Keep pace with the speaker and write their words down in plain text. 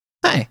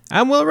Hi,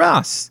 I'm Will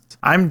Ross.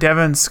 I'm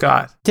Devin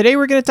Scott. Today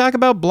we're going to talk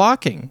about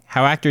blocking,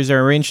 how actors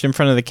are arranged in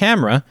front of the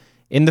camera,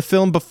 in the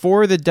film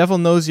Before the Devil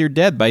Knows You're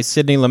Dead by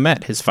Sidney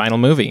Lumet, his final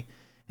movie.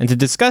 And to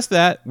discuss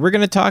that, we're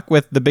going to talk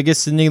with the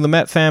biggest Sidney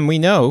Lumet fan we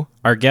know,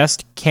 our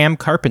guest, Cam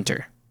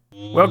Carpenter.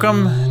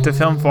 Welcome to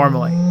Film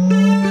Formally.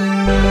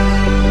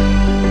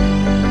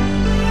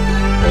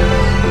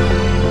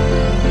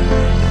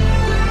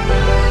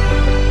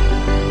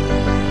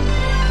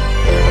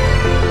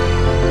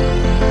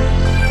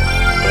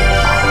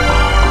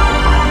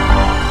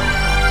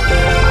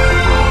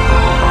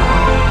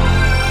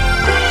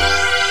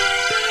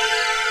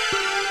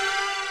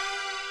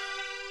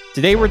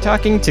 Today we're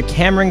talking to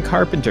Cameron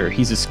Carpenter.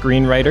 He's a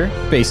screenwriter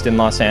based in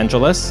Los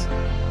Angeles.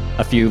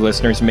 A few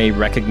listeners may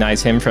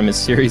recognize him from his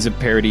series of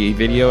parody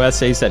video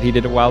essays that he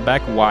did a while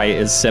back, Why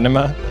is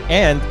Cinema?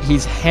 And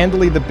he's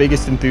handily the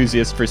biggest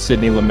enthusiast for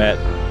Sidney Lumet,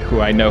 who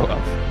I know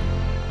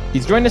of.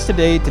 He's joined us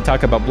today to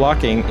talk about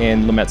blocking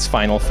in Lumet's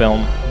final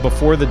film,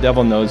 Before the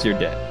Devil Knows You're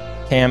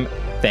Dead. Cam,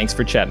 thanks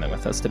for chatting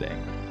with us today.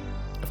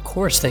 Of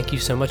course, thank you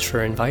so much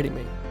for inviting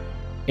me.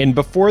 In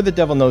Before the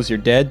Devil Knows You're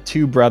Dead,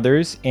 two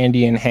brothers,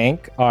 Andy and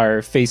Hank,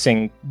 are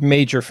facing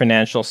major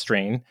financial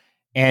strain.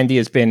 Andy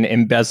has been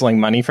embezzling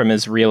money from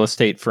his real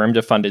estate firm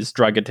to fund his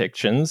drug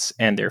addictions,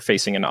 and they're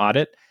facing an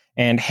audit.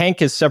 And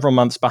Hank is several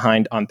months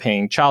behind on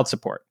paying child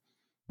support.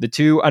 The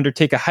two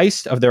undertake a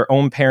heist of their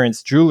own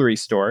parents' jewelry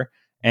store,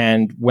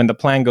 and when the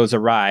plan goes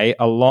awry,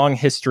 a long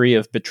history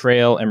of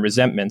betrayal and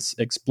resentments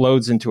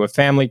explodes into a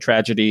family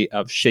tragedy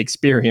of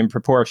Shakespearean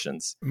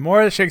proportions.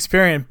 More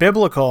Shakespearean,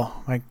 biblical.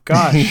 My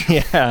gosh.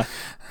 Yeah.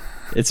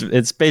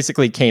 It's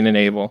basically Cain and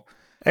Abel.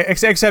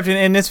 Except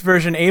in this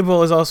version,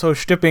 Abel is also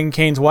stripping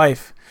Cain's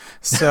wife.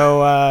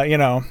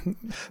 So,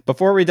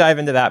 Before we dive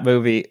into that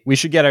movie, we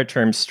should get our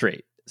terms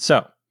straight.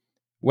 So,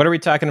 what are we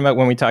talking about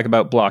when we talk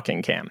about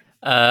blocking, Cam?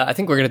 I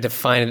think we're going to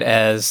define it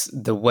as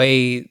the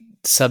way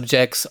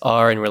subjects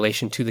are in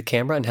relation to the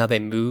camera and how they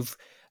move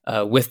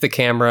with the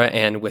camera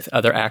and with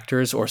other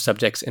actors or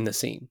subjects in the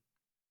scene.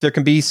 There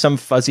can be some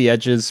fuzzy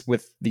edges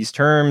with these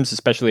terms,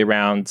 especially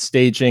around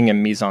staging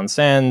and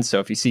mise-en-scène. So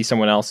if you see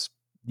someone else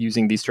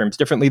using these terms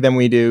differently than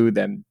we do,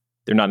 then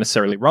they're not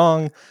necessarily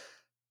wrong.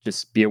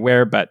 Just be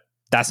aware, but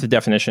that's the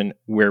definition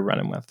we're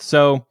running with.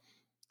 So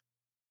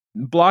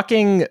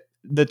blocking,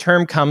 the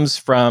term comes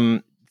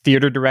from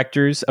theater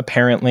directors,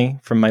 apparently,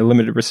 from my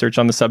limited research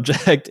on the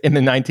subject, in the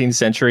 19th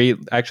century,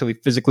 actually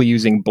physically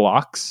using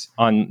blocks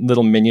on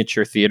little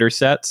miniature theater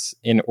sets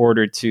in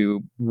order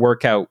to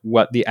work out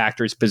what the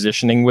actor's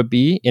positioning would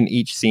be in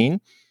each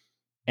scene.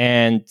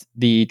 And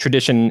the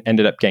tradition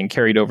ended up getting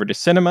carried over to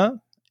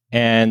cinema.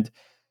 And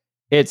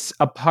it's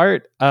a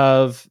part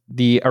of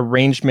the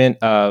arrangement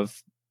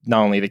of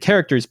not only the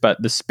characters,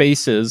 but the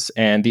spaces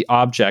and the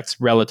objects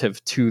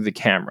relative to the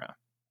camera.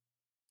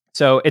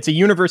 So it's a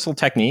universal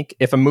technique.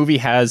 If a movie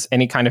has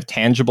any kind of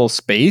tangible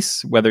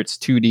space, whether it's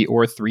 2D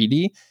or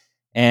 3D,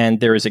 and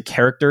there is a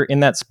character in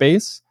that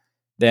space,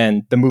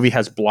 then the movie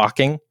has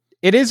blocking.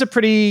 It is a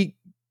pretty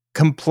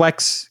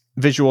complex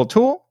visual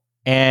tool,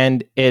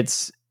 and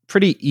it's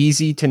pretty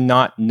easy to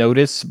not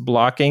notice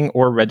blocking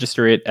or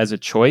register it as a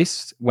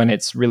choice when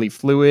it's really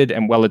fluid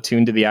and well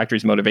attuned to the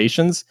actor's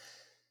motivations.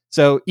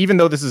 So even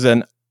though this is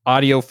an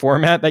audio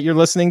format that you're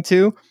listening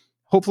to,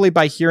 hopefully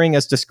by hearing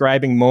us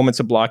describing moments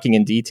of blocking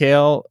in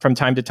detail from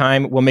time to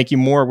time will make you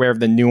more aware of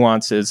the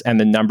nuances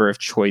and the number of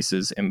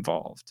choices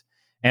involved.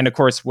 And of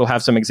course, we'll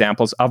have some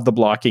examples of the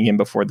blocking in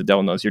Before the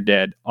Devil Knows You're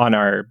Dead on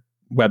our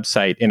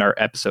website in our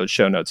episode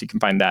show notes. You can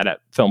find that at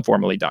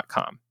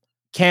filmformally.com.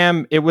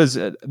 Cam, it was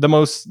the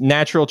most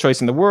natural choice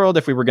in the world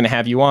if we were going to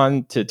have you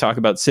on to talk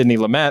about Sidney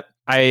Lumet.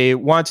 I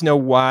want to know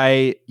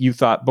why you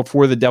thought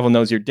Before the Devil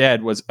Knows You're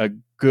Dead was a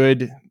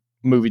good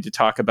movie to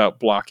talk about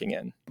blocking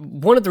in.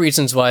 One of the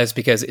reasons why is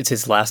because it's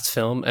his last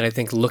film, and I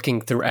think looking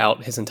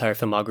throughout his entire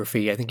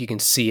filmography, I think you can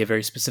see a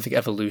very specific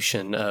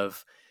evolution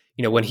of,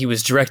 when he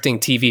was directing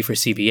TV for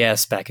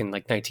CBS back in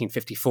like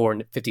 1954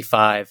 and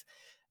 55,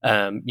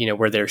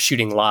 where they're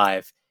shooting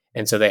live,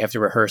 and so they have to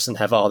rehearse and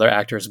have all their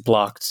actors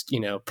blocked,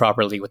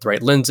 properly with the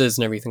right lenses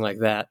and everything like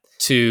that,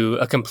 to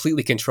a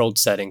completely controlled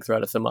setting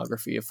throughout a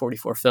filmography of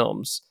 44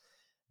 films.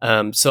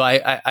 So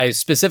I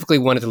specifically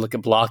wanted to look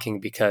at blocking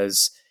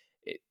because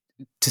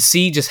to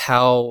see just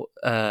how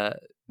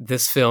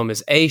this film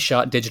is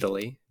shot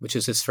digitally, which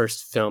is his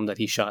first film that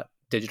he shot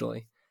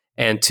digitally,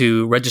 and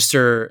to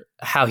register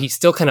how he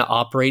still kind of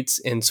operates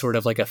in sort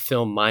of like a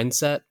film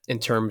mindset in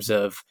terms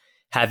of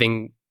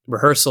having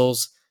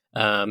rehearsals,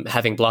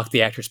 having blocked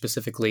the actor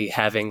specifically,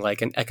 having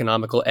like an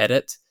economical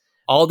edit,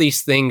 all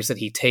these things that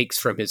he takes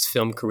from his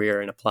film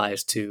career and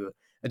applies to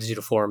a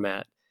digital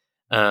format.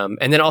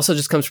 And then also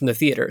just comes from the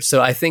theater.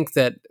 So I think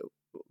that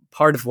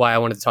part of why I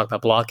wanted to talk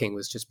about blocking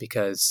was just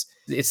because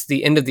it's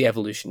the end of the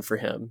evolution for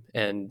him.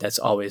 And that's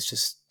always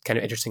just kind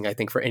of interesting, I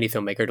think, for any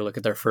filmmaker to look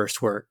at their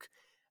first work.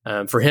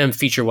 For him,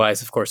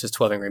 feature-wise, of course, is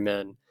 12 Angry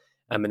Men.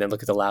 And then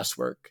look at the last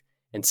work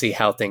and see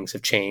how things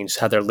have changed,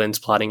 how their lens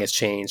plotting has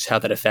changed, how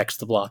that affects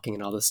the blocking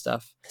and all this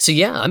stuff. So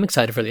yeah, I'm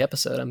excited for the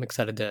episode. I'm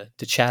excited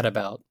to chat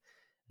about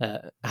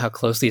how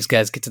close these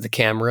guys get to the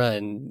camera,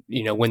 and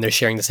when they're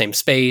sharing the same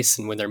space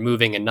and when they're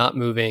moving and not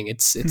moving.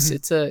 It's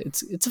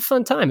a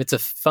fun time. It's a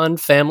fun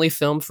family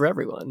film for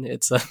everyone.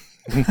 It's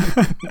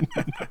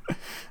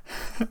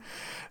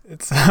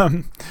it's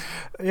I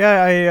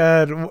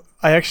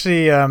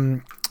actually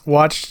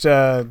watched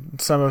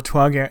some of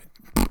 12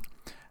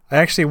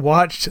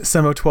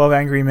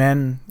 Angry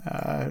Men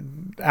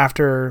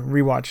after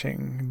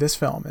rewatching this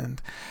film,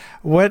 and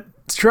what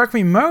struck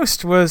me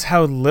most was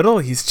how little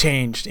he's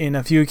changed in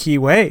a few key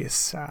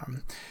ways.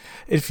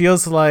 It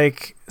feels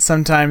like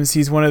sometimes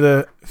he's one of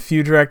the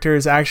few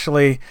directors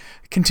actually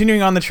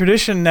continuing on the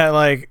tradition that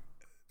like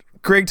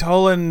Greg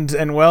Toland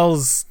and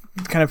Wells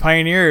kind of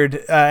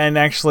pioneered, and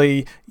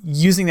actually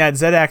using that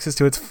Z-axis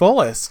to its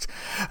fullest.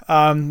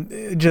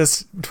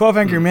 Just 12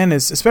 Angry Men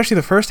is, especially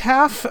the first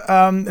half.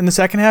 In the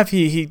second half,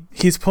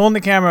 he's pulling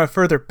the camera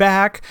further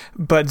back,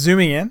 but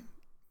zooming in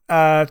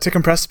to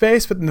compress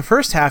space. But in the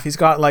first half, he's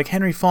got like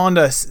Henry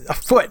Fonda a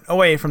foot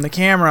away from the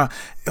camera.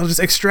 He'll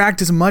just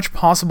extract as much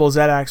possible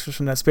Z-axis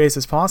from that space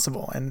as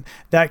possible. And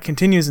that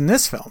continues in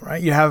this film,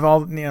 right? You have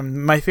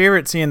my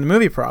favorite scene in the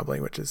movie probably,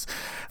 which is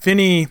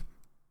Finney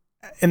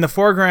in the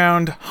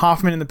foreground,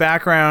 Hoffman in the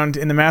background,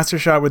 in the master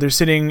shot where they're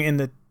sitting in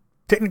the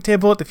picnic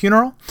table at the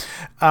funeral,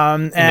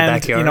 and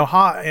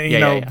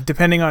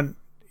depending on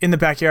in the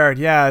backyard,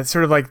 it's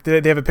sort of like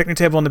they have a picnic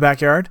table in the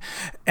backyard,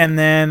 and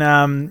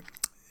then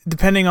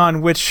depending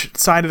on which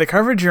side of the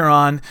coverage you're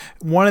on,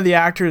 one of the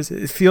actors,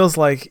 it feels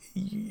like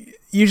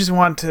you just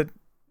want to.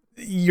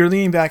 You're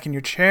leaning back in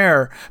your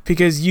chair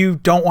because you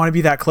don't want to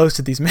be that close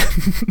to these men.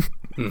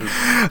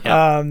 Mm-hmm.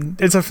 Yeah.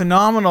 It's a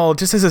phenomenal,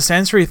 just as a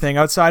sensory thing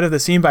outside of the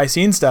scene by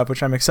scene stuff,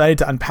 which I'm excited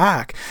to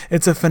unpack.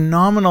 It's a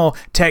phenomenal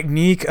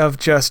technique of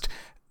just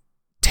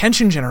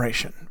tension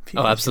generation.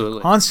 Oh,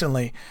 absolutely.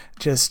 Constantly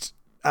just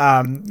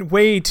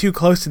way too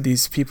close to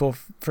these people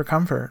for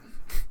comfort.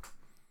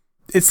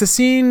 It's the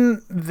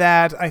scene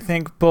that I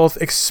think both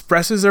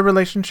expresses their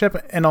relationship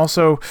and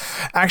also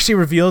actually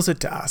reveals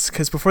it to us.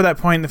 Because before that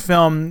point in the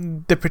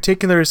film, the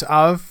particulars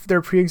of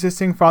their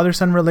pre-existing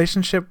father-son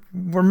relationship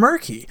were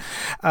murky.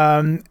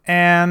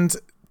 And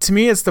to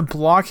me, it's the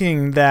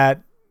blocking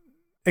that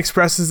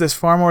expresses this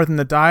far more than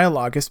the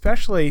dialogue,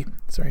 especially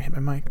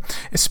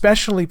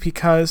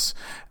because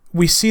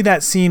we see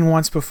that scene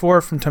once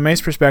before from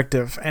Tomei's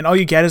perspective, and all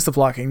you get is the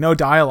blocking, no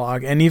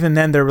dialogue, and even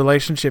then their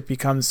relationship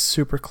becomes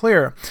super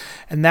clear.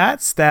 And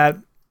that's that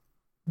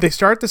they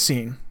start the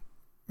scene.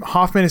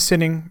 Hoffman is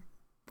sitting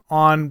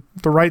on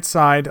the right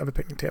side of a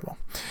picnic table.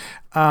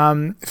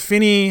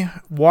 Finney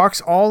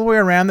walks all the way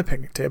around the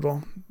picnic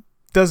table,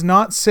 does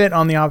not sit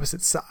on the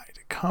opposite side,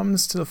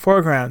 comes to the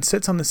foreground,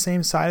 sits on the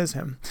same side as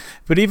him.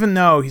 But even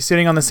though he's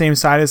sitting on the same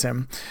side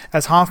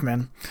as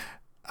Hoffman,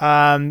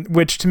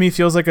 which to me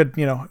feels like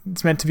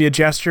it's meant to be a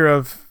gesture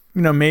of,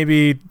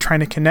 maybe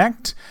trying to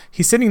connect.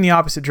 He's sitting in the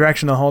opposite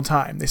direction the whole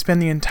time. They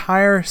spend the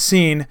entire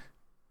scene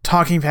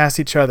talking past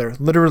each other,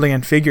 literally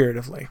and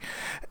figuratively.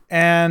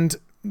 And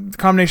the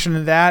combination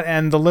of that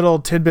and the little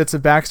tidbits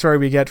of backstory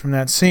we get from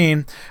that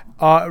scene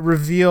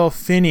reveal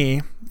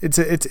Finney.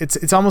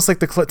 It's almost like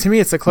to me,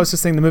 it's the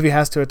closest thing the movie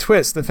has to a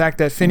twist. The fact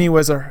that Finney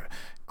was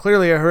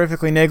clearly a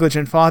horrifically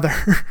negligent father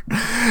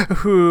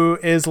who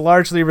is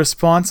largely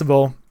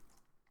responsible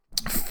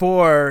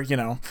for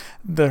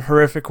the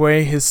horrific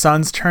way his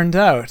sons turned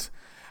out.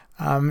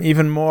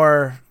 Even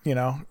more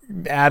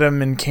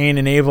Adam and Cain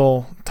and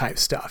Abel type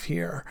stuff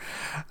here,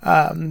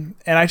 and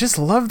I just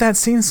love that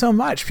scene so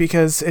much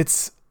because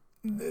it's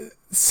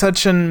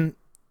such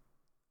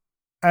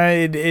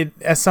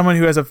as someone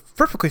who has a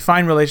perfectly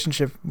fine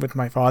relationship with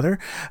my father,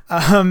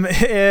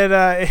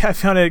 I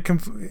found it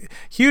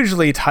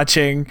hugely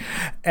touching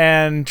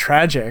and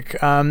tragic.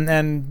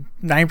 And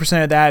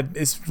 9% of that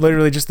is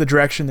literally just the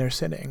direction they're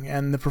sitting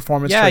and the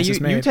performance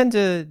choices made.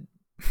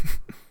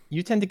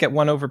 You tend to get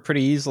won over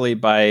pretty easily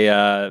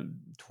by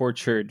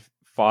tortured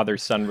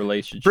father-son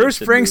relationships. Bruce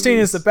Springsteen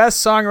is the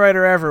best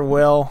songwriter ever,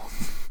 Will.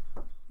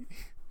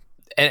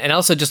 And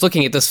also just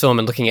looking at this film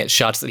and looking at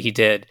shots that he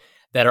did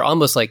that are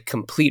almost like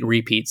complete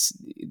repeats.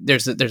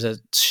 There's a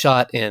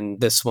shot in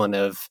this one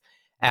of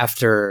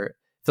after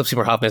Philip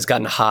Seymour Hoffman has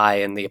gotten high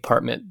in the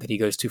apartment that he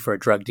goes to for a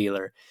drug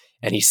dealer,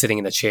 and he's sitting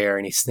in the chair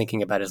and he's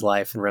thinking about his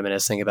life and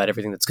reminiscing about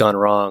everything that's gone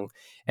wrong.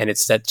 And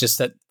it's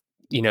that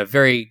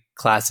very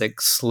classic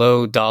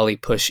slow dolly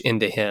push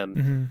into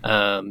him.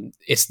 Mm-hmm.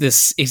 It's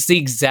the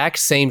exact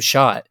same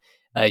shot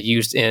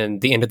used in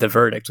The End of the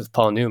Verdict with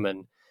Paul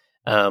Newman.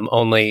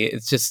 Only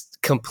it's just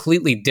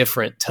completely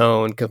different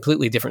tone,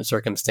 completely different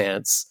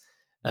circumstance.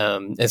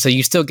 And so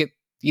you still get,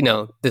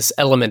 this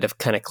element of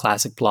kind of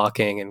classic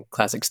blocking and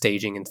classic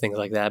staging and things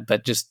like that,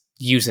 but just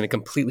used in a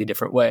completely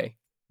different way.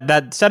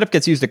 That setup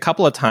gets used a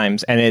couple of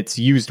times, and it's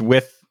used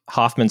with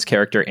Hoffman's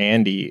character,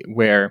 Andy,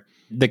 where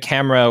the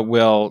camera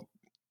will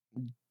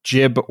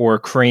jib or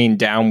crane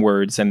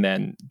downwards and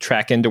then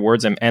track in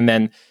towards him. And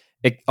then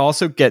it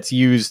also gets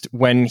used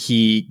when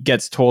he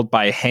gets told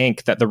by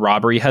Hank that the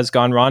robbery has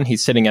gone wrong.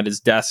 He's sitting at his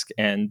desk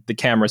and the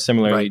camera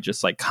similarly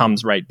just like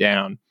comes right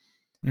down.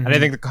 And I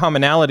think the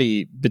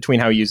commonality between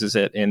how he uses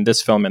it in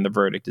this film and The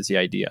Verdict is the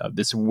idea of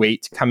this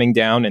weight coming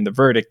down. In The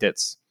Verdict,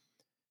 it's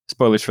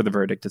spoilers for The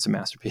Verdict. It's a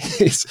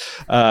masterpiece. It's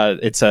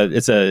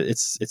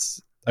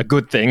a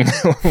good thing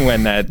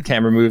when that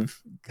camera move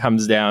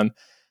comes down.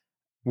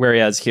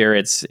 Whereas here,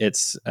 it's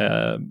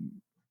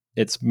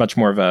much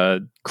more of a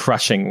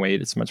crushing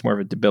weight. It's much more of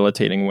a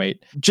debilitating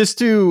weight. Just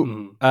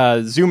to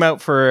zoom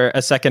out for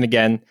a second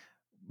again,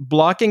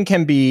 blocking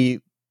can be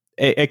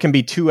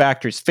two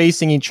actors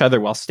facing each other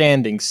while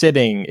standing,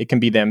 sitting. It can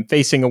be them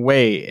facing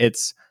away.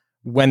 It's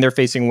when they're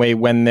facing away,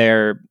 when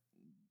they're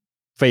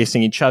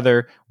facing each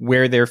other,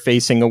 where they're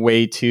facing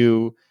away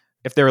to.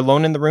 If they're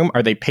alone in the room,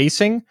 are they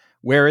pacing?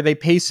 Where are they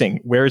pacing?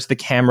 Where is the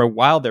camera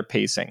while they're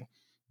pacing?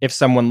 If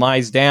someone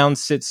lies down,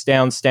 sits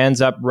down,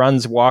 stands up,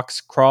 runs,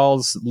 walks,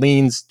 crawls,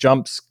 leans,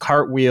 jumps,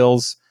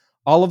 cartwheels,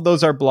 all of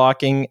those are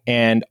blocking,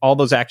 and all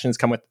those actions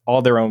come with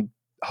all their own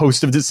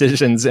host of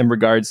decisions in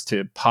regards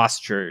to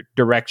posture,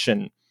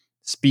 direction,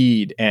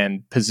 speed,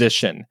 and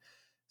position.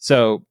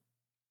 So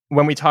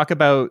when we talk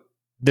about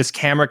this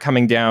camera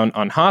coming down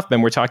on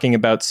Hoffman, we're talking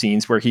about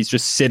scenes where he's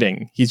just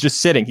sitting.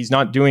 He's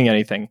not doing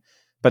anything.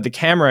 But the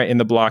camera in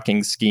the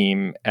blocking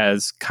scheme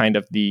as kind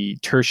of the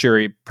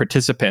tertiary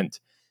participant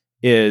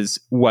is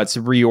what's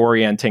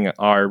reorienting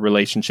our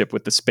relationship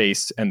with the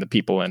space and the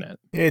people in it.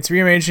 It's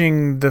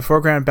rearranging the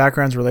foreground and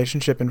background's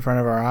relationship in front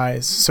of our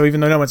eyes. So even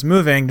though no one's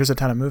moving, there's a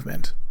ton of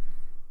movement.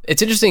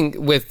 It's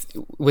interesting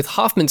with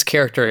Hoffman's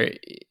character.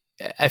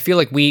 I feel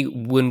like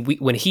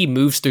when he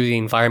moves through the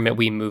environment,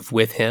 we move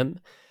with him.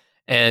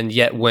 And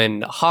yet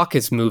when Hawk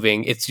is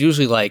moving, it's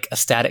usually like a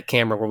static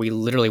camera where we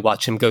literally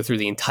watch him go through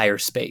the entire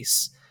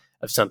space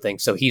of something.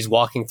 So he's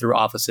walking through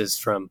offices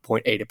from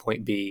point A to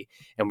point B,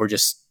 and we're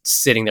just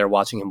sitting there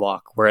watching him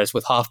walk. Whereas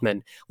with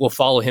Hoffman, we'll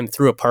follow him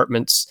through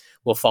apartments.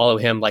 We'll follow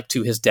him like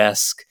to his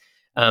desk.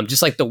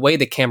 Just like the way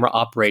the camera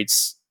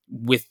operates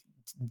with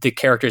the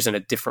characters in a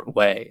different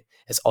way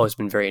has always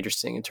been very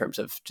interesting in terms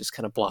of just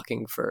kind of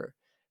blocking for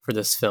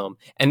this film.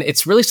 And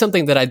it's really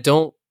something that I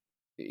don't,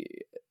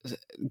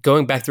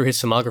 going back through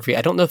his filmography,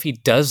 I don't know if he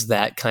does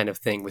that kind of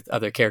thing with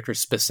other characters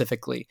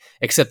specifically,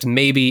 except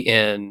maybe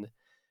in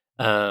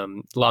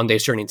Long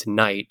Day's Journey into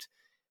Night,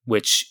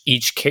 which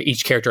each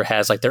character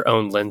has like their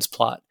own lens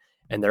plot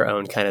and their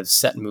own kind of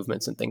set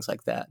movements and things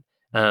like that.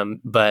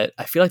 But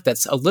I feel like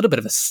that's a little bit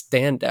of a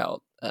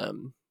standout.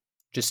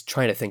 Just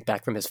trying to think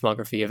back from his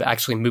filmography of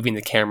actually moving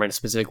the camera in a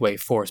specific way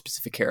for a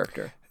specific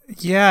character.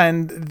 Yeah,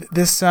 and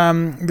this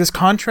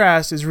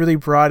contrast is really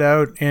brought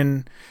out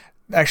in.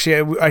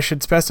 Actually, I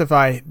should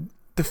specify,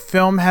 the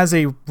film has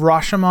a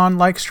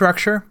Rashomon-like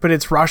structure, but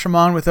it's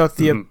Rashomon without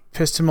the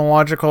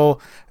epistemological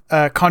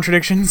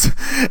contradictions,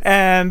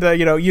 and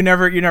you're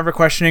never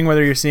questioning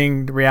whether you're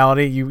seeing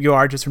reality. You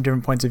are, just from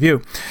different points of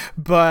view.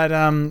 But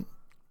in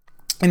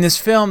this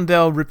film,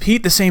 they'll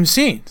repeat the same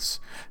scenes,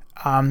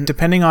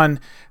 depending on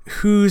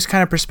whose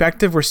kind of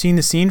perspective we're seeing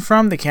the scene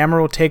from. The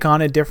camera will take on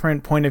a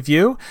different point of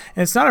view,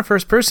 and it's not a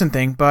first-person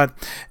thing, but.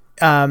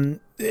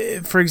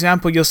 For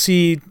example, you'll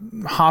see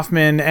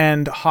Hoffman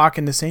and Hawk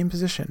in the same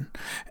position.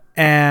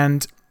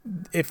 And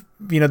if,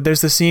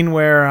 there's the scene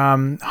where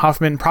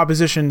Hoffman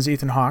propositions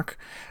Ethan Hawke,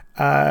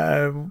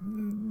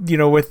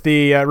 with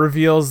the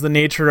reveals the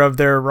nature of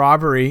their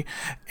robbery.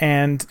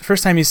 And the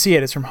first time you see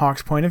it, it's from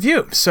Hawke's point of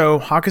view. So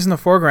Hawke is in the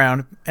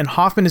foreground and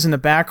Hoffman is in the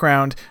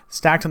background,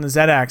 stacked on the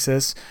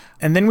Z-axis.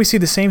 And then we see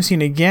the same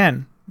scene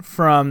again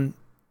from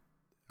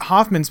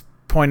Hoffman's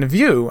point of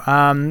view,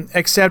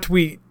 except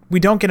we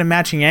don't get a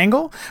matching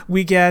angle.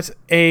 We get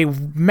a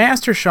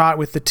master shot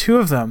with the two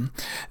of them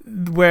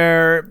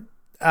where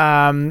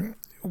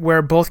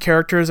both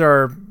characters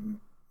are,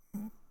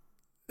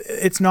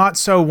 it's not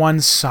so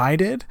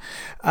one-sided,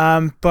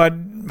 but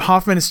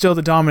Hoffman is still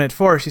the dominant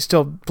force. He's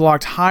still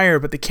blocked higher,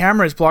 but the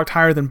camera is blocked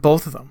higher than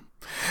both of them,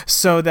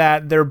 so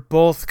that they're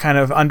both kind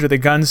of under the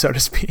gun, so to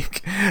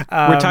speak.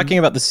 We're talking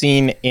about the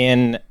scene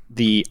in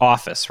the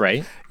office,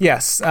 right?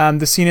 Yes,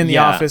 the scene in the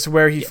office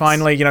where he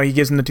finally, he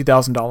gives him the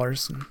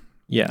 $2,000.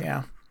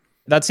 Yeah.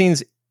 That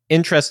scene's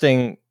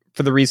interesting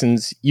for the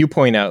reasons you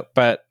point out,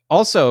 but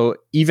also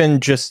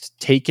even just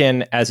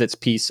taken as its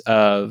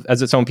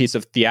own piece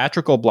of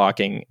theatrical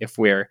blocking, if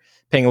we're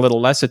paying a little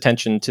less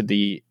attention to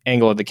the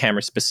angle of the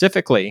camera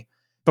specifically.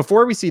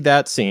 Before we see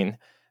that scene,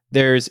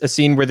 there's a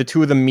scene where the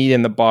two of them meet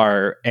in the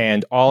bar,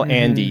 and all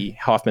Andy,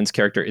 Hoffman's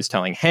character, is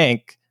telling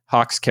Hank,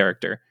 Hawk's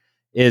character,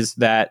 is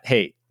that,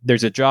 hey,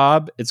 there's a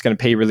job, it's going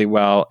to pay really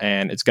well,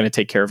 and it's going to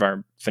take care of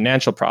our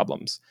financial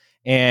problems.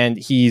 And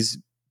he's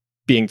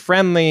being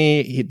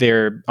friendly.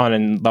 They're on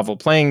a level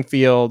playing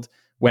field.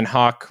 When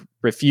Hawk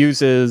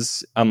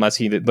refuses, unless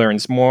he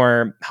learns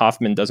more,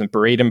 Hoffman doesn't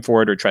berate him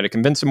for it or try to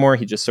convince him more.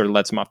 He just sort of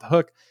lets him off the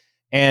hook.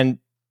 And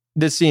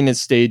this scene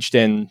is staged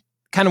in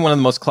kind of one of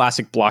the most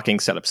classic blocking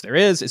setups there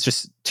is. It's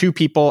just two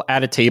people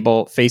at a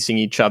table facing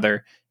each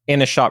other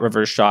in a shot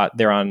reverse shot.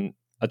 They're on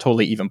a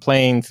totally even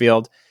playing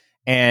field.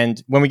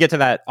 And when we get to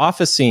that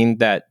office scene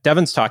that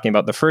Devin's talking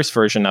about, the first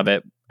version of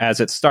it, as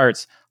it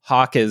starts,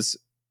 Hawk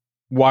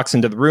walks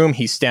into the room.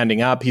 He's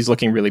standing up. He's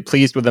looking really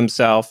pleased with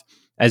himself.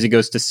 as he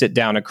goes to sit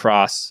down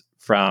across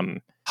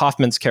from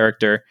Hoffman's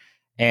character.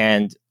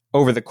 And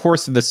over the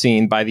course of the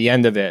scene, by the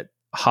end of it,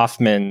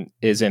 Hoffman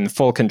is in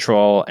full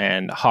control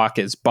and Hawk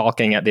is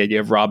balking at the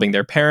idea of robbing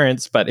their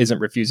parents, but isn't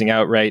refusing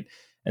outright.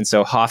 And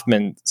so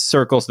Hoffman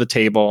circles the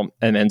table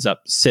and ends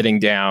up sitting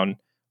down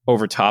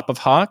over top of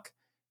Hawk.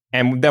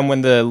 And then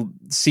when the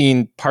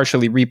scene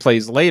partially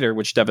replays later,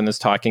 which Devin is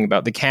talking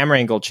about, the camera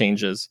angle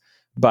changes,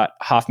 but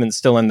Hoffman's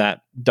still in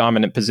that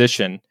dominant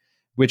position,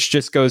 which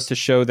just goes to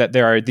show that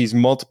there are these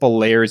multiple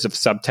layers of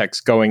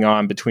subtext going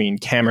on between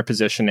camera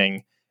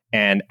positioning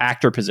and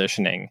actor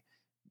positioning,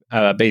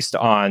 based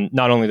on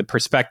not only the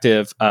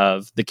perspective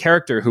of the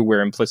character who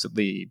we're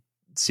implicitly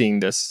seeing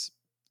this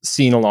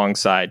scene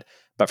alongside,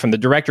 but from the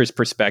director's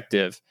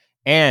perspective,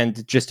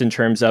 and just in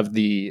terms of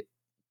the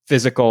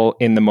physical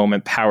in the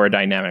moment power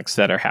dynamics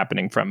that are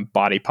happening from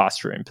body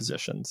posture and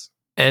positions.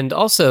 And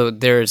also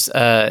there's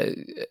the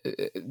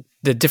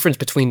difference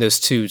between those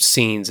two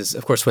scenes is,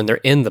 of course, when they're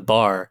in the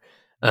bar,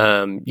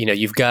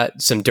 you've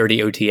got some dirty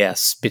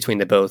OTS between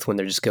the both when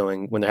they're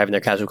having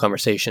their casual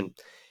conversation.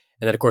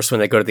 And then, of course, when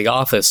they go to the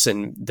office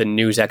and the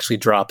news actually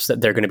drops that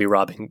they're going to be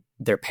robbing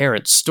their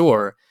parents'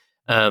 store,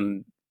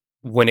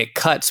 when it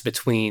cuts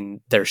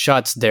between their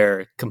shots,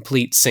 they're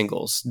complete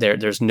singles.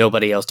 There's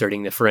nobody else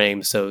dirtying the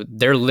frame. So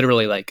they're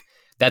literally like,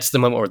 that's the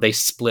moment where they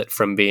split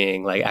from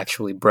being like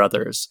actually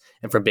brothers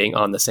and from being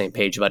on the same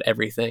page about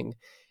everything.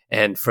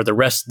 And for the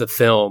rest of the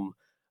film,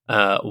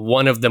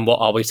 one of them will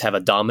always have a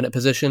dominant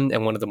position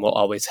and one of them will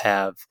always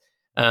have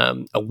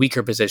a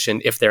weaker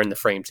position if they're in the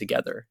frame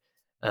together.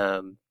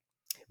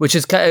 Which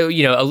is kind of,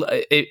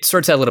 it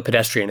starts out a little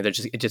pedestrian and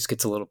it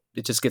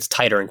just gets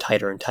tighter and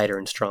tighter and tighter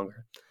and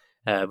stronger,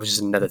 which is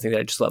another thing that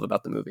I just love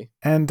about the movie.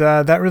 And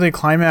that really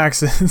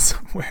climaxes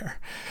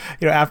where,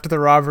 after the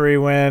robbery,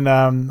 when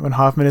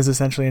Hoffman is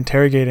essentially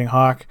interrogating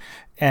Hawk,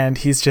 and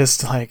he's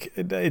just like,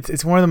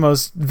 it's one of the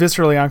most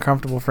viscerally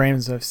uncomfortable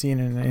frames I've seen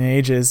in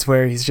ages,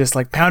 where he's just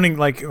like pounding,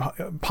 like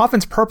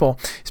Hoffman's purple,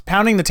 he's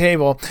pounding the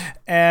table,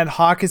 and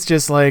Hawk is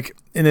just like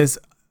in this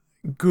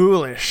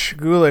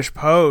ghoulish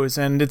pose,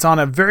 and it's on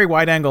a very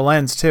wide angle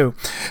lens too.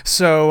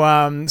 So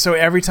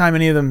every time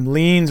any of them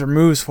leans or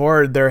moves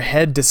forward, their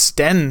head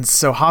distends.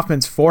 So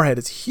Hoffman's forehead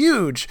is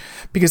huge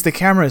because the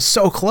camera is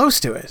so close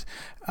to it.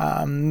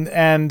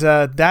 And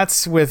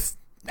that's with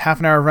half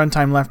an hour of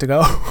runtime left to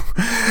go.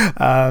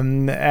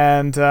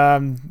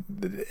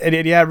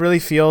 It really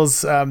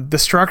feels, the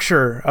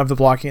structure of the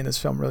blocking in this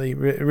film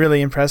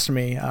really impressed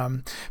me,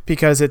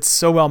 because it's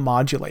so well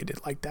modulated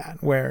like that,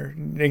 where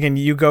again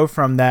you go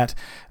from that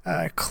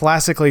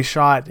classically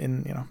shot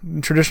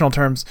in traditional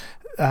terms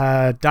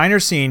diner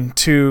scene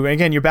to,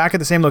 again, you're back at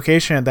the same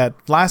location at that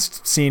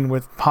last scene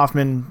with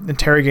Hoffman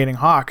interrogating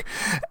Hawk,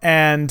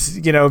 and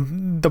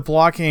the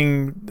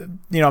blocking,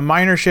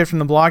 minor shift in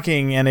the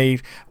blocking and a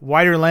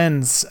wider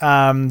lens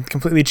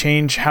completely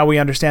change how we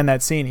understand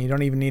that scene. You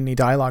don't even need any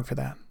dialogue for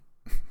that.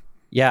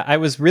 Yeah, I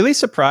was really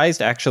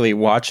surprised actually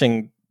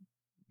watching,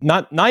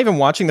 not even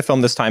watching the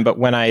film this time, but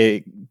when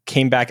I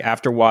came back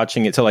after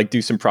watching it to like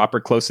do some proper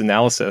close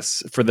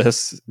analysis for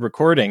this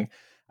recording,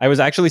 I was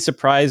actually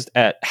surprised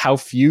at how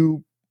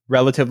few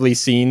relatively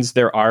scenes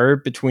there are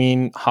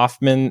between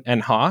Hoffman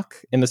and Hawk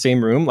in the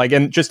same room. Like,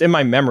 and just in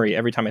my memory,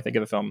 every time I think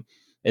of the film,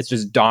 it's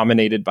just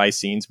dominated by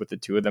scenes with the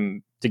two of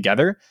them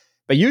together.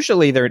 But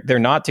usually they're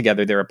not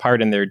together, they're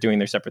apart and they're doing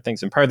their separate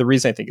things. And part of the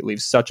reason I think it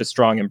leaves such a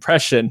strong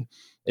impression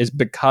is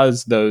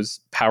because those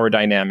power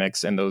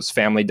dynamics and those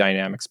family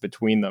dynamics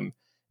between them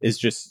is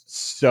just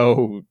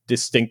so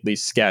distinctly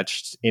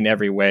sketched in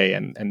every way.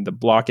 And the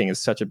blocking is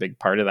such a big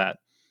part of that.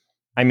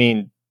 I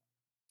mean,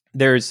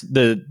 there's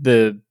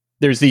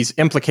these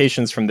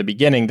implications from the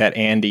beginning that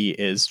Andy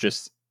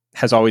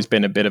has always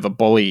been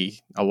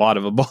a lot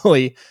of a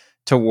bully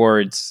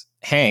towards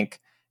Hank.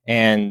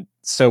 And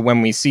so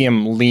when we see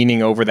him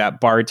leaning over that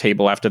bar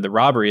table after the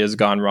robbery has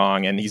gone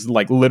wrong, and he's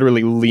like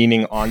literally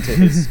leaning onto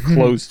his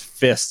closed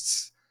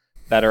fists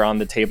that are on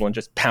the table and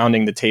just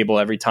pounding the table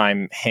every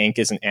time Hank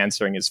isn't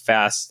answering as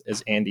fast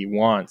as Andy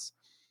wants,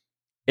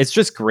 it's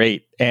just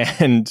great.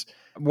 And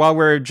while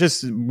we're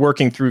just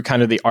working through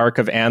kind of the arc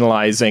of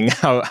analyzing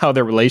how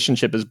their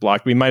relationship is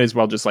blocked, we might as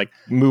well just like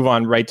move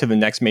on right to the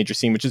next major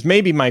scene, which is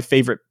maybe my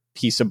favorite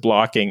piece of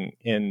blocking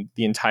in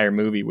the entire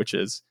movie, which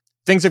is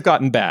things have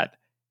gotten bad.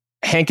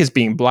 Hank is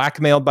being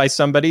blackmailed by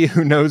somebody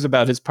who knows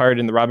about his part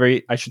in the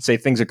robbery. I should say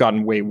things have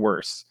gotten way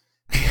worse.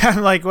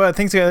 I'm like, well,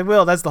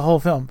 that's the whole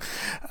film.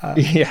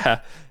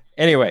 Yeah.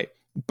 Anyway,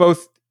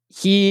 both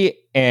he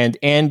and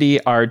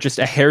Andy are just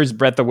a hair's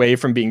breadth away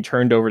from being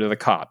turned over to the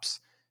cops.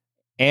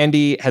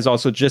 Andy has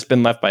also just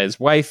been left by his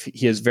wife.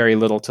 He has very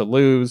little to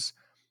lose.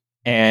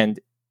 And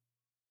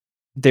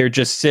they're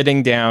just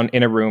sitting down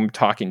in a room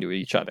talking to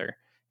each other.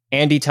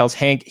 Andy tells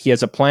Hank he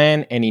has a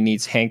plan and he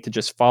needs Hank to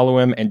just follow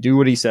him and do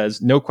what he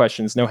says. No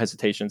questions, no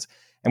hesitations.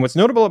 And what's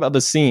notable about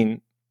the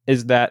scene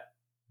is that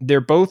they're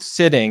both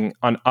sitting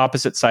on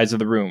opposite sides of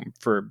the room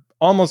for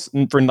like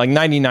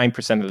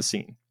 99% of the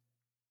scene.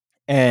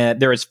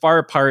 And they're as far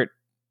apart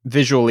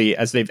visually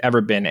as they've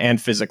ever been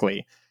and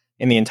physically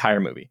in the entire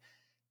movie.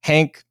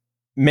 Hank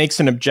makes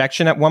an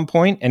objection at one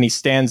point, and he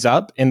stands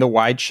up in the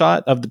wide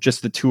shot of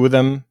just the two of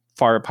them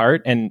far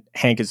apart, and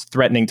Hank is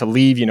threatening to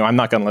leave. I'm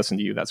not going to listen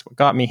to you. That's what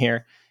got me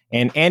here.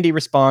 And Andy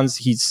responds.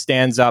 He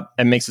stands up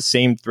and makes the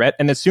same threat.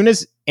 And as soon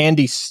as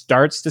Andy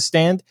starts to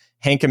stand,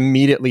 Hank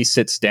immediately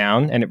sits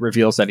down, and it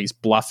reveals that he's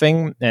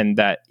bluffing and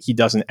that he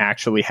doesn't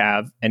actually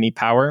have any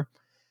power.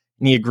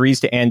 And he agrees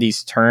to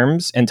Andy's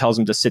terms and tells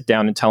him to sit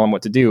down and tell him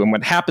what to do. And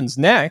what happens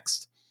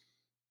next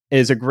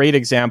is a great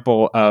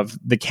example of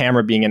the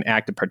camera being an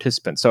active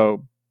participant.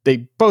 So they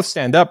both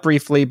stand up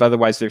briefly, but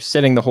otherwise they're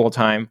sitting the whole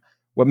time.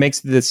 What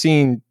makes the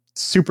scene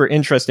super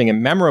interesting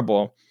and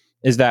memorable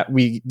is that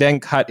we then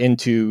cut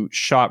into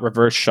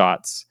reverse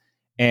shots.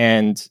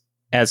 And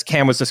as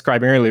Cam was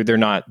describing earlier, they're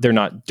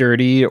not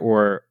dirty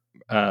or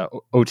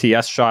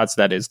OTS shots.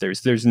 That is,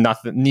 there's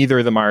nothing, neither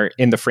of them are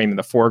in the frame in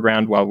the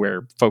foreground while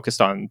we're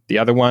focused on the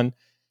other one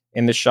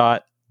in the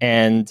shot.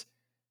 And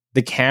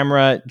the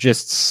camera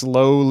just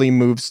slowly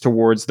moves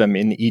towards them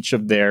in each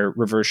of their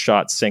reverse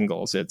shot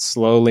singles. It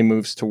slowly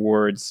moves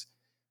towards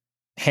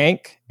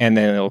Hank, and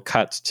then it'll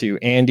cut to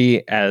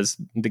Andy and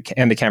the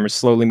camera's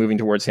slowly moving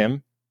towards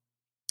him.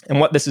 And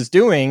what this is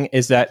doing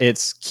is that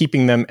it's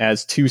keeping them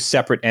as two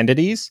separate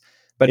entities,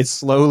 but it's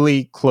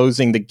slowly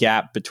closing the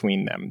gap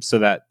between them so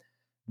that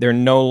they're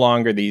no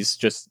longer these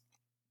just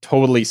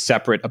totally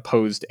separate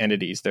opposed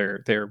entities.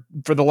 They're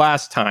for the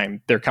last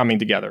time, they're coming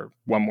together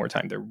one more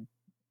time. They're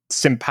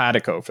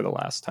simpatico for the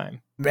last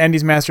time.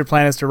 Andy's master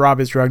plan is to rob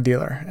his drug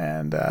dealer,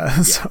 and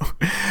so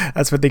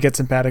that's what they get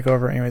simpatico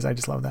over. Anyways, I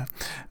just love that.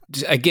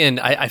 Again,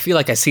 I feel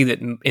like I see that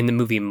in the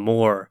movie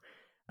more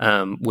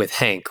with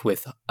Hank,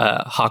 with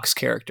Hawk's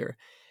character.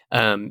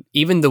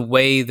 Even the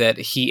way that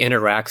he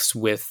interacts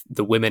with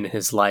the women in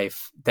his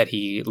life that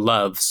he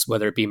loves,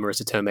 whether it be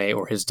Marissa Tomei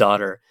or his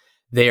daughter,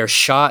 they are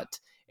shot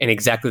in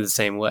exactly the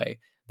same way.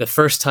 The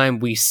first time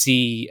we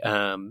see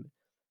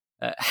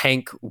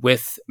Hank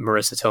with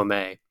Marissa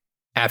Tomei,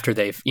 after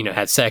they've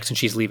had sex and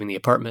she's leaving the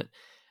apartment,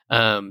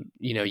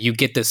 you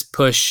get this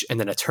push and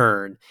then a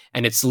turn,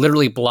 and it's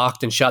literally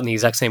blocked and shot in the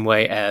exact same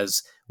way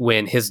as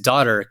when his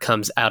daughter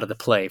comes out of the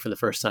play for the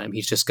first time.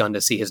 He's just gone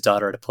to see his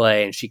daughter at a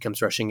play, and she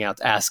comes rushing out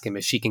to ask him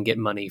if she can get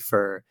money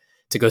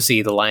to go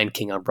see The Lion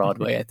King on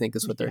Broadway, I think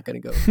is what they're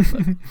going to go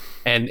with.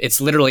 And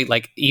it's literally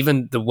like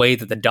even the way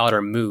that the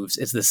daughter moves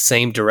is the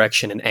same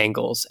direction and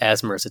angles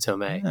as Marissa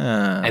Tomei.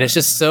 And it's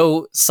just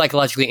so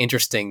psychologically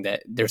interesting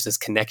that there's this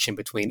connection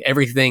between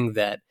everything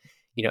that,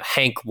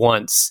 Hank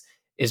wants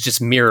is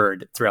just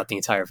mirrored throughout the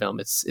entire film.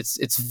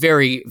 It's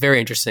very, very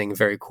interesting,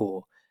 very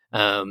cool.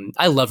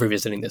 I love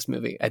revisiting this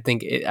movie.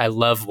 I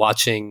love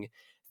watching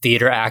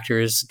theater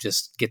actors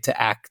just get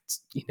to act,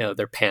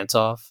 their pants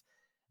off.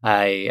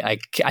 I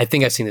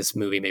think I've seen this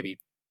movie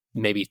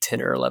maybe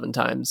 10 or 11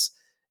 times,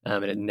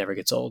 and it never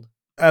gets old.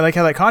 I like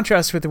how that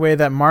contrasts with the way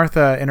that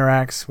Martha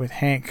interacts with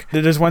Hank.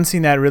 There's one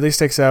scene that really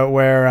sticks out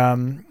where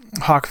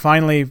Hawk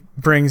finally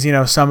brings,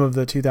 some of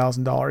the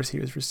 $2,000 he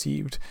was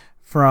received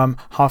from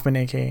Hoffman,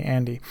 aka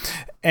Andy.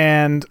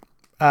 And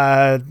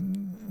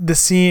the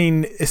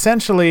scene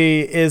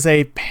essentially is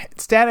a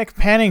static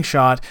panning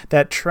shot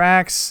that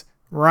tracks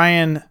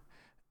Ryan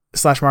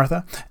 /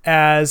 Martha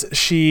as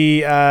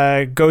she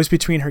goes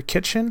between her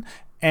kitchen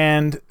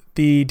and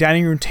the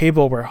dining room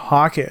table where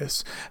Hawk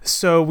is.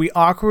 So we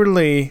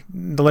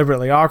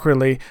deliberately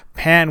awkwardly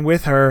pan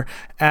with her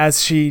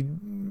as she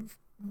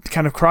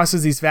kind of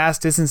crosses these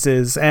vast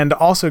distances and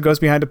also goes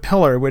behind a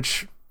pillar,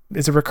 which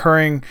is a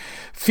recurring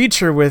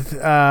feature with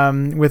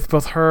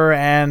both her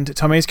and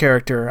Tomei's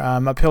character.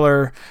 A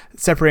pillar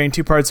separating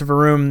two parts of a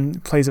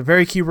room plays a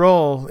very key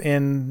role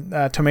in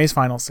Tomei's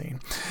final scene.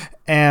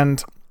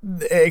 And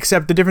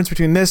except the difference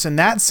between this and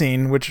that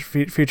scene, which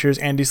features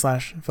Andy /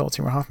 Philip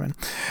Seymour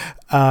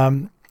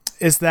Hoffman,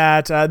 is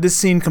that this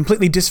scene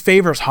completely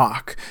disfavors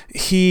Hawk.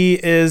 He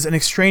is an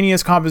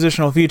extraneous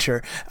compositional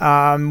feature.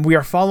 We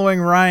are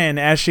following Ryan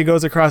as she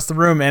goes across the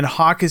room, and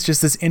Hawk is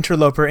just this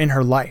interloper in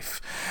her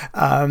life.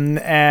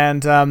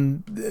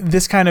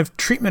 This kind of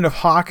treatment of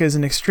Hawk as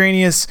an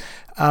extraneous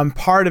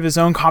part of his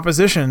own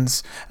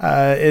compositions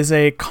is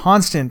a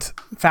constant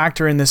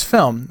factor in this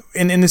film.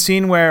 In the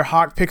scene where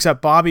Hawk picks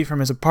up Bobby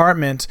from his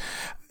apartment,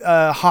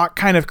 Hawk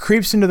kind of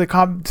creeps into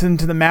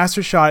the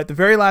master shot at the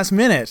very last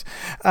minute,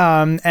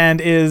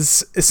 and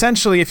is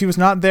essentially, if he was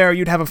not there,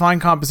 you'd have a fine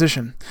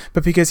composition.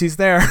 But because he's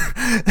there,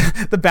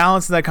 the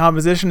balance of that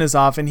composition is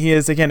off, and he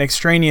is, again,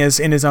 extraneous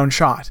in his own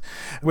shot,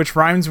 which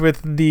rhymes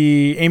with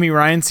the Amy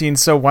Ryan scene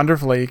so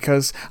wonderfully,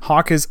 because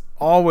Hawk is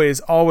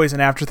always an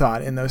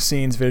afterthought in those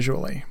scenes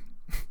visually.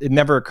 It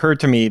never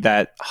occurred to me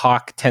that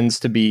Hawk tends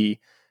to be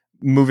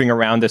moving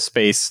around a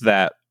space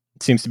that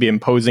seems to be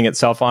imposing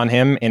itself on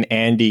him, and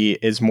Andy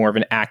is more of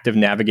an active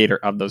navigator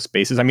of those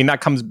spaces. I mean,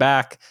 that comes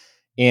back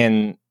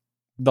in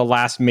the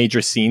last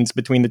major scenes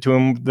between the two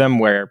of them,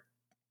 where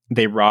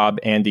they rob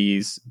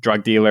Andy's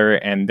drug dealer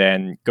and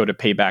then go to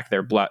pay back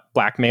their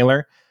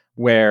blackmailer,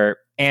 where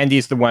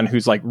Andy's the one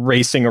who's like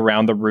racing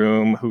around the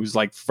room, who's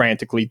like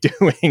frantically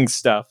doing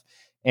stuff,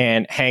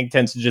 and Hank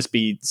tends to just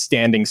be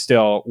standing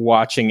still,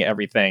 watching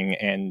everything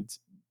and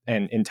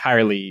and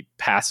entirely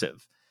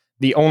passive.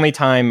 The only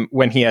time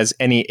when he has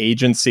any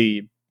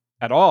agency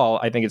at all,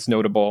 I think it's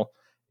notable,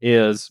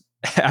 is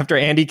after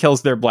Andy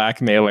kills their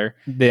blackmailer,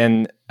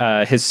 then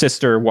his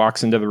sister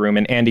walks into the room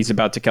and Andy's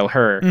about to kill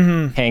her.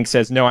 Mm-hmm. Hank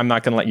says, no, I'm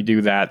not going to let you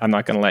do that. I'm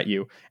not going to let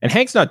you. And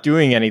Hank's not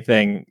doing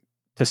anything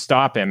to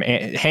stop him.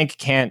 Hank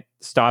can't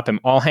stop him.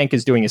 All Hank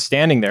is doing is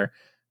standing there.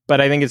 But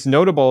I think it's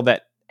notable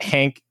that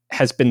Hank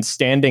has been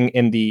standing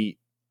in the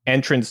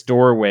entrance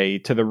doorway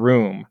to the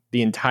room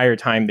the entire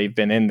time they've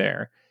been in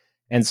there.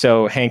 And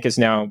so Hank is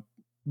now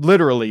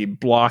literally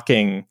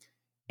blocking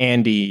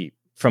Andy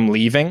from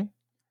leaving.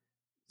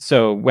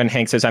 So when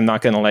Hank says, I'm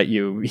not going to let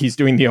you, he's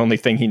doing the only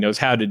thing he knows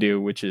how to do,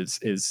 which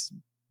is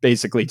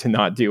basically to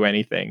not do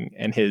anything.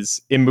 And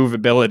his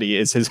immovability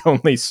is his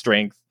only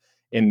strength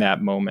in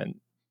that moment.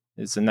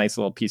 It's a nice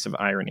little piece of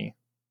irony.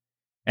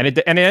 And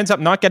it ends up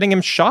not getting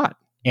him shot.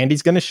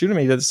 Andy's going to shoot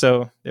him.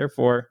 So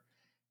therefore,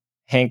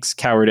 Hank's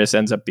cowardice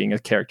ends up being a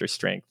character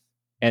strength.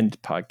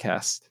 End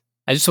podcast.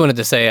 I just wanted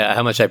to say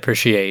how much I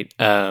appreciate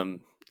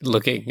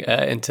looking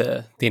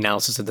into the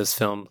analysis of this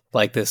film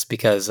like this,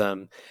 because I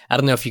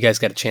don't know if you guys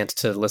got a chance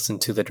to listen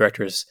to the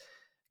director's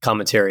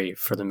commentary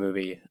for the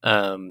movie.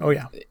 Oh,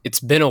 yeah. It's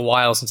been a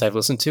while since I've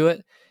listened to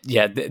it.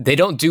 Yeah, they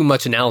don't do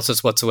much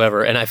analysis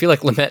whatsoever. And I feel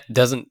like Lumet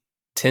doesn't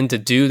tend to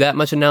do that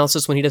much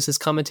analysis when he does his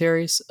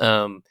commentaries,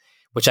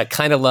 which I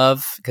kind of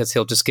love, because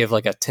he'll just give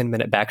like a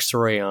 10-minute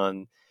backstory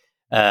on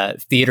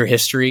theater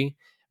history,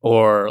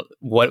 or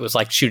what it was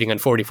like shooting on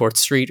 44th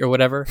Street or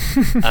whatever.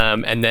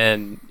 And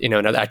then,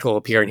 another actor will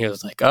appear and he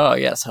was like, oh,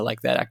 yes, I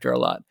like that actor a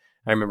lot.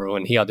 I remember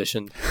when he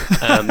auditioned.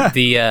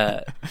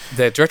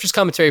 The director's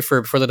commentary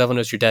for Before the Devil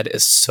Knows You're Dead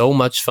is so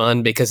much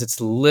fun, because it's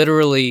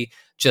literally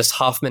just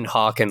Hoffman,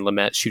 Hawke, and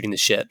Lumet shooting the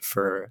shit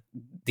for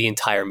the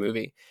entire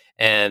movie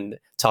and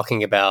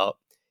talking about,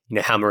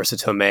 how Marissa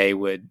Tomei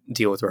would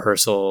deal with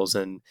rehearsals.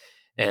 And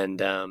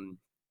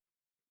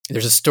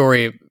there's a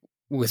story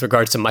with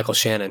regards to Michael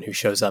Shannon, who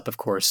shows up, of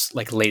course,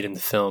 like late in the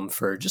film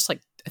for just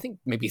like, I think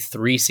maybe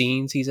 3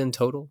 scenes he's in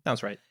total.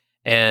 Sounds right.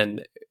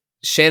 And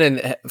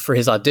Shannon, for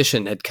his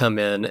audition, had come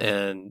in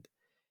and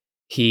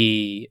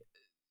he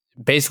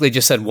basically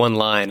just said one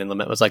line, and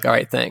Lumet was like, all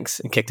right, thanks,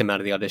 and kicked him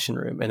out of the audition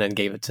room, and then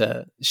gave it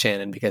to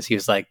Shannon, because he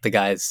was like, the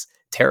guy's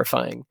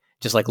terrifying.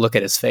 Just like, look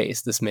at his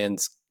face. This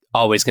man's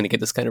always going to get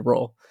this kind of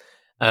role.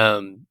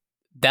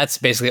 That's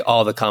basically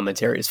all the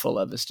commentary is full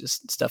of, is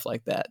just stuff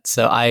like that.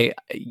 So I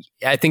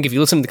think if you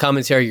listen to the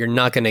commentary, you're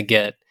not going to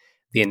get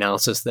the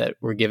analysis that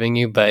we're giving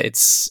you, but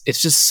it's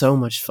just so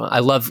much fun. I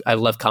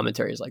love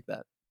commentaries like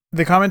that.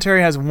 The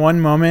commentary has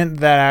one moment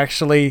that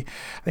actually,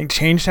 I think,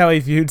 changed how I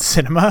viewed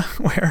cinema,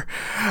 where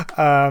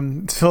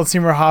Philip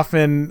Seymour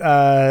Hoffman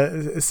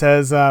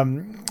says,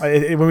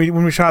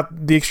 when we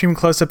shot the extreme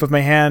close-up of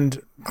my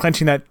hand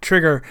clenching that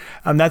trigger,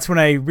 that's when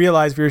I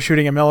realized we were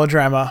shooting a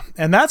melodrama.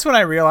 And that's when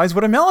I realized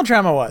what a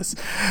melodrama was.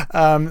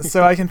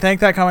 So I can thank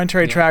that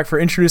commentary track for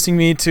introducing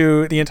me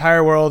to the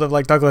entire world of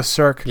like Douglas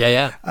Sirk.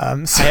 Yeah.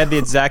 I had the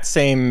exact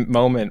same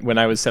moment when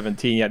I was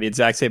 17. Yeah, the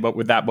exact same, but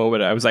with that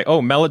moment, I was like,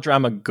 oh,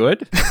 melodrama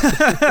good?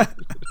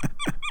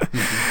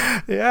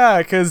 Yeah,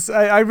 because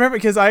I remember,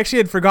 because I actually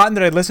had forgotten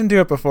that I'd listened to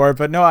it before,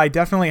 but no, I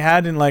definitely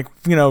had in like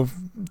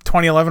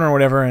 2011 or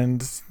whatever,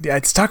 and yeah,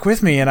 it stuck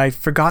with me, and I'd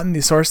forgotten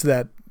the source of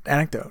that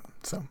anecdote.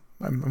 So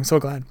I'm so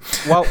glad.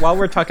 While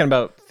we're talking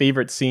about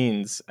favorite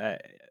scenes,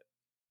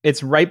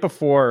 it's right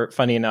before,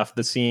 funny enough,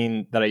 the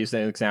scene that I used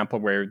as an example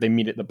where they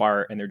meet at the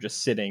bar and they're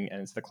just sitting,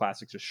 and it's the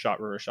classic just shot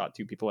reverse shot,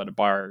 2 people at a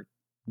bar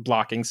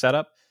blocking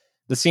setup.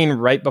 The scene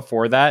right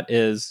before that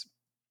is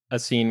a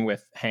scene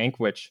with Hank,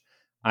 which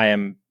I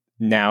am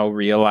now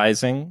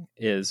realizing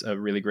is a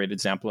really great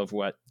example of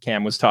what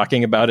Cam was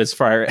talking about, as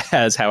far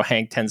as how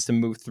Hank tends to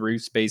move through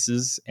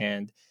spaces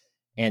and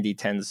Andy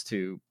tends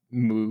to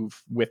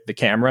move with the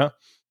camera.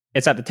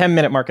 It's at the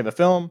 10-minute mark of the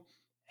film.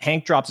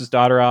 Hank drops his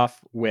daughter off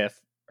with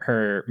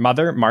her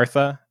mother,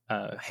 Martha,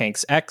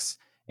 Hank's ex,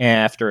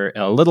 after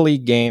a Little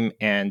League game.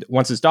 And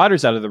once his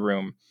daughter's out of the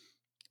room,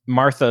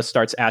 Martha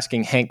starts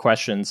asking Hank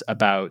questions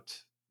about,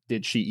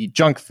 did she eat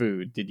junk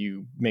food? Did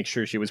you make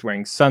sure she was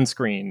wearing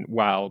sunscreen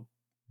while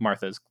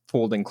Martha's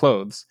folding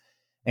clothes?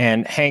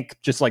 And Hank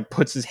just like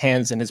puts his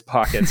hands in his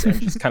pockets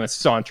and just kind of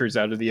saunters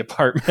out of the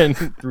apartment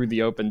through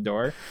the open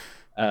door.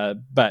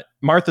 But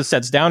Martha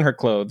sets down her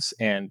clothes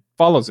and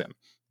follows him.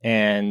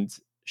 And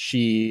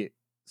she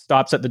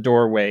stops at the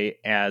doorway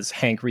as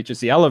Hank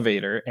reaches the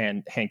elevator,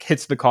 and Hank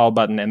hits the call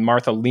button, and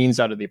Martha leans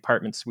out of the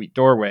apartment suite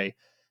doorway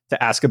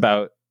to ask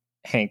about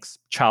Hank's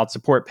child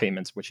support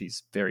payments, which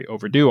he's very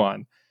overdue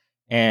on.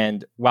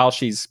 And while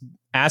she's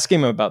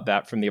asking him about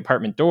that from the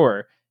apartment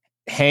door,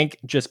 Hank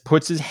just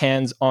puts his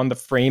hands on the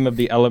frame of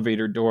the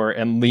elevator door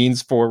and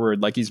leans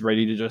forward like he's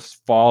ready to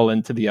just fall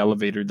into the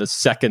elevator the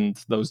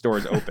second those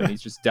doors open.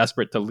 He's just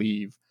desperate to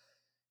leave.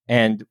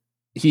 And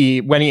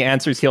when he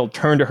answers, he'll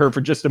turn to her for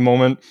just a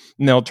moment,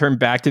 and they'll turn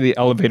back to the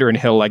elevator, and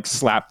he'll like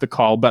slap the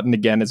call button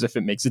again as if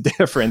it makes a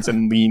difference,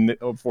 and lean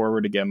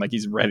forward again like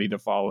he's ready to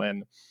fall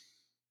in.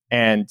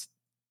 And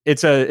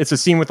it's a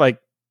scene with like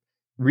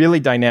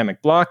really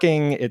dynamic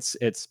blocking. It's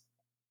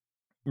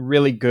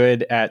really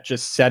good at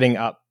just setting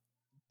up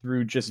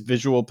through just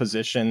visual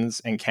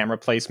positions and camera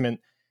placement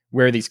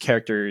where these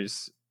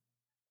characters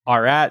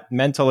are at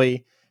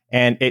mentally.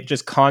 And it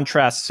just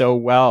contrasts so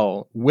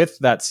well with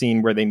that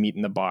scene where they meet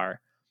in the bar,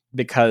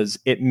 because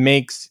it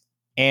makes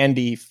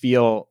Andy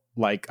feel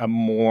like a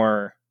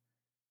more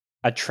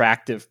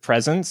attractive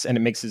presence, and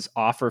it makes his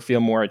offer feel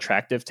more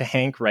attractive to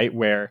Hank, right?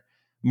 Where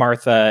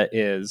Martha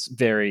is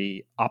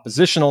very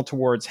oppositional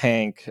towards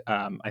Hank.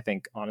 I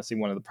think, honestly,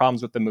 one of the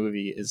problems with the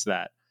movie is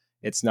that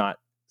it's not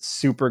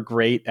super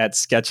great at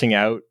sketching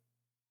out,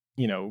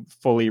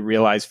 fully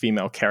realized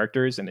female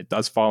characters, and it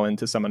does fall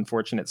into some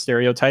unfortunate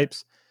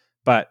stereotypes.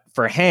 But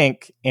for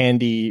Hank,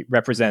 Andy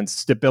represents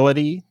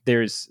stability.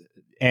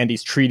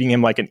 Andy's treating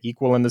him like an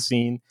equal in the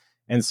scene.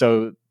 And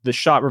so the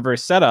shot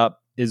reverse setup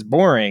is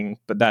boring,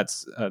 but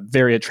that's a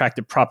very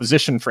attractive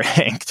proposition for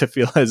Hank to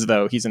feel as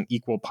though he's an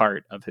equal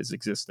part of his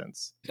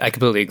existence. I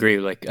completely agree.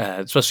 Like,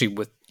 especially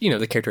with,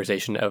 the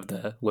characterization of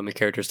the women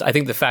characters. I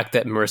think the fact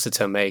that Marissa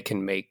Tomei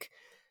can make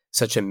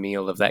such a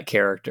meal of that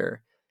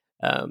character,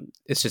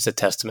 it's just a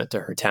testament to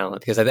her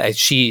talent, because I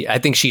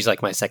think she's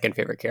like my second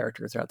favorite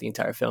character throughout the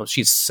entire film.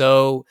 She's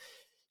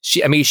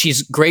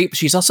great, but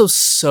she's also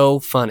so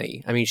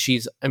funny.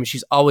 She's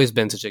always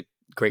been such a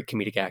great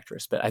comedic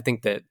actress, but I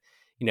think that,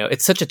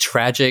 it's such a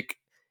tragic,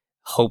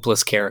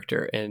 hopeless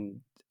character, and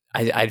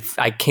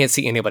I can't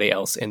see anybody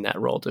else in that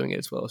role doing it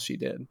as well as she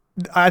did.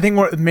 I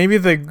think maybe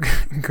the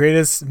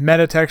greatest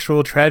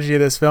metatextual tragedy of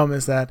this film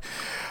is that,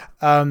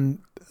 I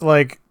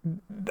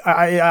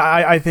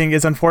think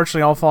is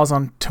unfortunately all falls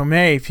on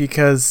Tomei,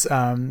 because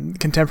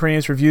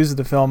contemporaneous reviews of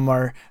the film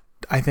are,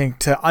 I think,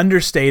 to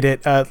understate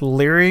it,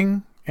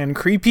 leering and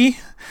creepy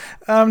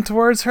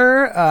towards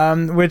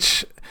her,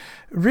 which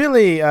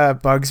really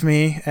bugs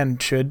me,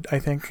 and should, I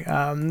think,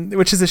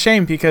 which is a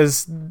shame,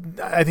 because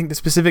I think the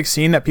specific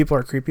scene that people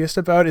are creepiest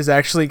about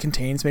actually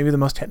contains maybe the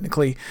most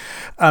technically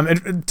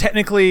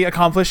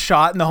accomplished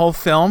shot in the whole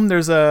film.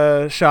 There's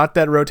a shot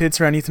that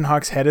rotates around Ethan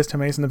Hawke's head as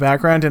Tomei's in the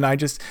background, and I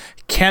just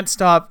can't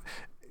stop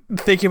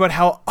thinking about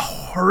how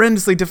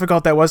horrendously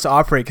difficult that was to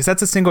operate, because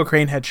that's a single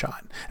crane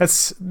headshot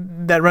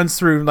that runs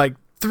through like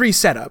 3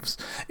 setups.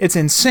 It's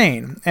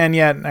insane. And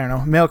yet, I don't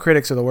know, male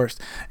critics are the worst.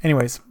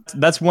 Anyways.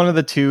 That's one of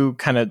the two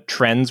kind of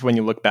trends when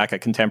you look back at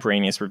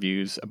contemporaneous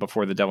reviews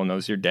Before the Devil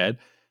Knows You're Dead.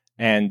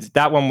 And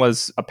that one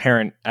was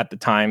apparent at the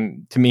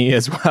time to me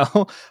as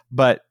well.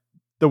 But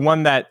the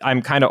one that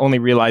I'm kind of only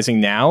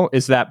realizing now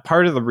is that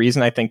part of the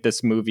reason I think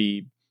this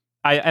movie,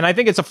 I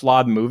think it's a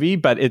flawed movie,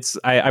 but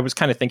I was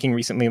kind of thinking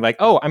recently, like,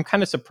 I'm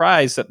kind of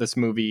surprised that this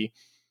movie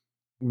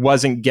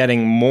wasn't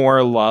getting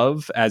more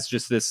love as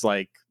just this,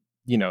 like,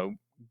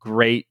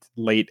 great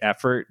late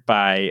effort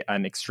by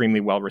an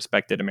extremely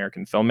well-respected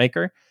American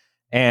filmmaker.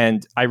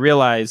 And I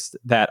realized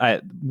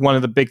that one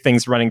of the big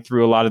things running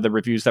through a lot of the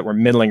reviews that were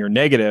middling or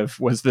negative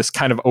was this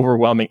kind of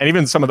overwhelming, and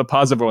even some of the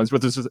positive ones,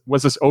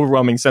 was this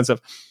overwhelming sense of,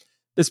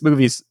 this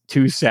movie's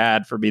too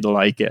sad for me to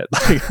like it.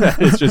 Like,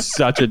 it's just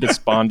such a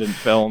despondent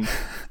film.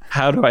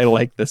 How do I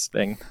like this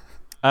thing?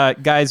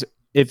 Guys,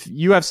 if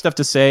you have stuff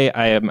to say,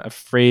 I am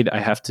afraid I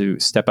have to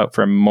step out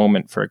for a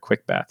moment for a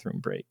quick bathroom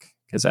break,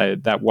 because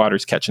that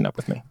water's catching up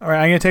with me. All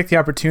right, I'm going to take the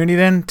opportunity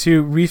then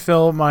to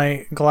refill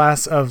my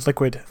glass of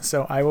liquid.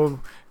 So I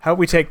will, how about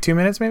we take 2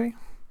 minutes maybe?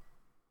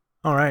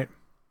 All right.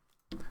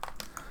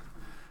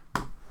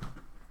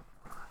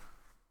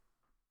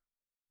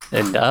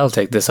 And I'll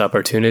take this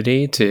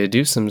opportunity to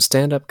do some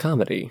stand-up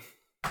comedy.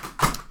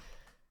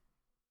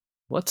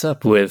 What's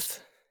up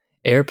with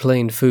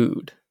airplane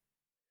food?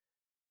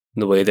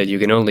 The way that you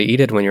can only eat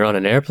it when you're on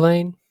an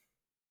airplane?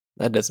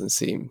 That doesn't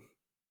seem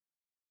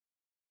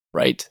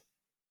right.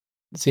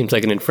 It seems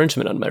like an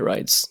infringement on my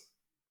rights.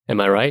 Am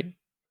I right?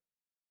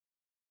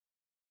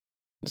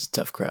 It's a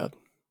tough crowd.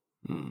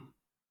 How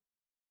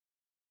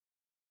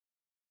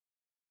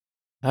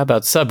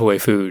about Subway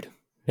food?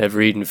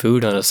 Ever eaten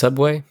food on a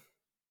Subway?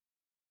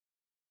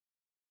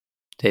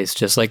 Tastes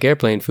just like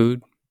airplane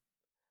food.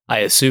 I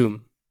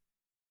assume.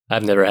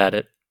 I've never had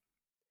it.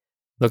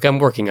 Look, I'm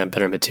working on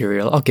better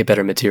material. I'll get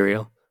better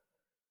material.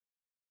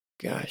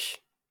 Gosh,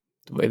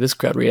 the way this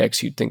crowd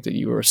reacts, you'd think that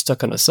you were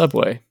stuck on a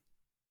Subway.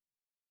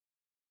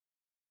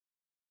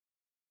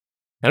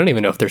 I don't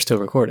even know if they're still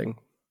recording.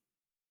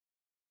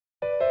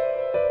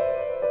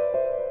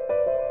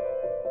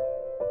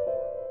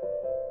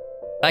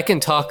 I can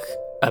talk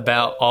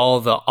about all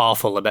the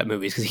awful about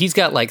movies, because he's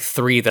got like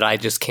 3 that I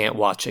just can't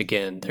watch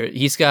again.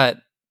 He's got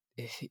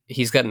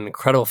an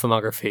incredible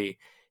filmography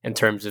in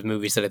terms of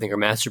movies that I think are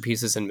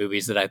masterpieces and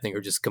movies that I think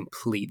are just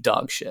complete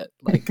dog shit.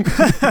 Like,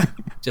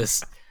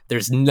 just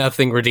there's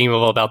nothing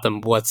redeemable about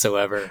them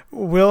whatsoever.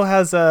 Will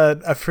has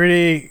a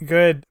pretty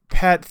good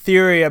pet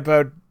theory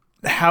about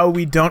how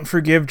we don't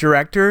forgive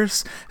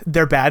directors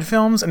their bad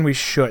films, and we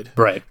should.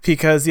 Right.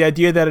 Because the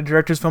idea that a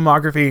director's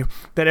filmography,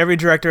 that every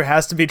director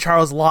has to be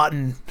Charles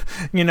Laughton,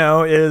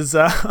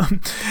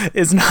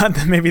 is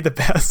not maybe the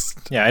best.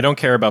 Yeah, I don't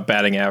care about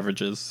batting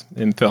averages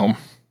in film.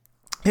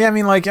 Yeah,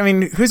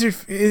 who's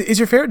is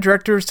your favorite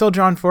director still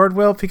John Ford,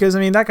 Will? Because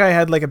that guy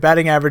had like a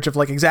batting average of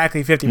like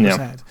exactly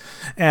 50%,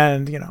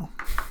 and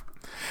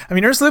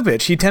Ernst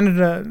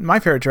Lubitsch, my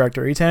favorite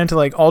director, he tended to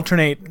like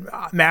alternate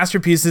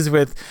masterpieces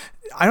with.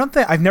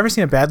 I've never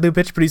seen a bad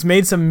Lubitsch, but he's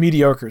made some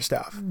mediocre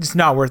stuff. It's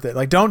not worth it.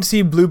 Like, don't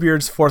see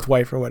Bluebeard's Fourth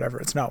Wife or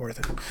whatever. It's not worth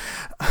it.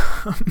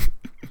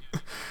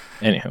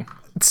 Anywho,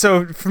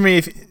 so for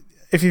me,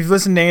 if you've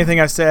listened to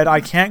anything I've said,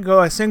 I can't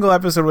go a single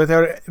episode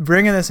without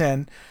bringing this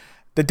in.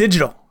 The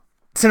digital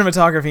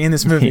cinematography in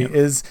this movie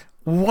is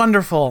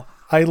wonderful.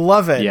 I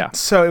love it. Yeah.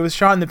 So it was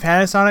shot in the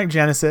Panasonic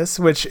Genesis,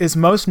 which is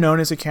most known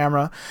as a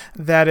camera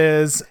that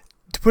is,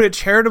 to put it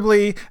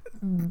charitably,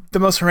 the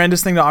most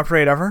horrendous thing to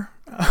operate ever.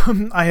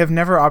 I have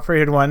never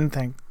operated one,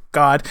 thank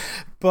God.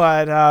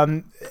 But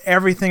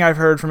everything I've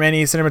heard from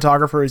any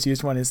cinematographer who's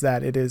used one is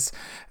that it is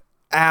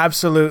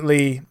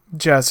absolutely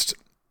just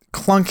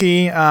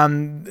clunky.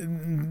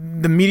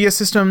 The media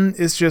system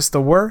is just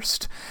the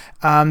worst.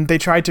 They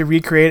tried to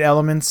recreate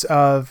elements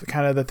of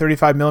kind of the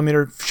 35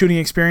 millimeter shooting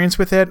experience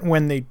with it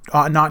when they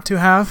ought not to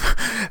have,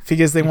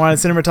 because they wanted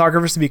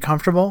cinematographers to be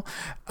comfortable.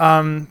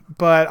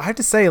 But I have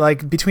to say,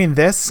 like, between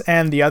this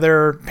and the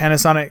other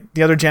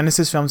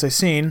Genesis films I've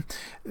seen,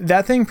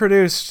 that thing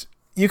produced,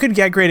 you could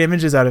get great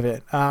images out of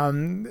it.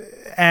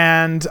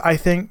 And I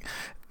think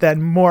that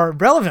more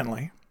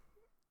relevantly,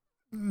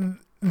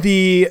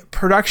 the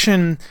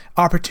production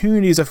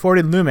opportunities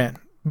afforded Lumet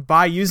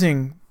by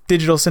using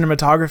digital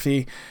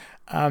cinematography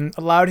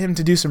allowed him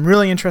to do some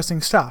really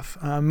interesting stuff,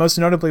 most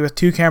notably with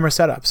 2 camera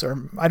setups,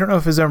 or I don't know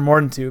if there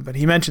more than 2, but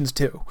he mentions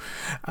 2.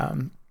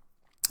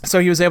 So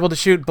he was able to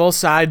shoot both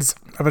sides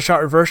of a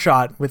shot reverse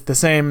shot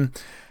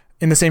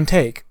in the same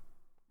take.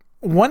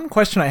 One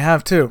question I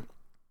have too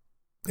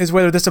is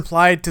whether this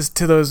applied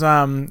to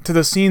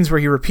those scenes where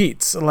he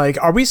repeats.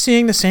 Like, are we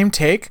seeing the same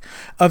take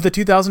of the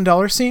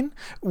 $2,000 scene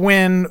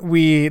when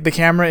the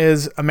camera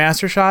is a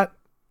master shot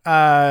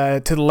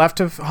to the left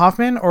of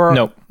Hoffman, or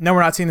no,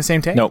 we're not seeing the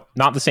same take? No,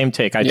 not the same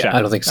take. I checked.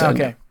 I don't think so.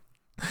 Okay.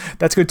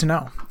 That's good to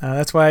know.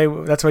 That's why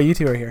you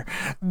two are here.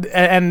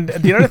 And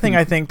the other thing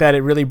I think that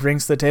it really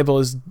brings to the table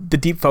is the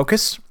deep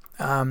focus,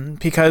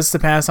 because the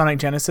Panasonic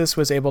Genesis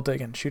was able to,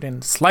 again, shoot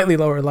in slightly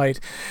lower light,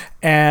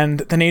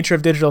 and the nature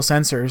of digital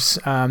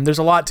sensors. There's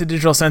a lot to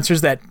digital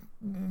sensors that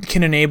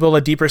can enable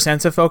a deeper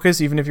sense of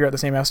focus, even if you're at the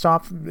same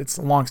f-stop. It's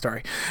a long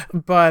story.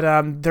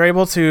 But they're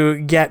able to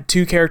get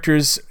 2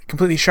 characters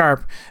completely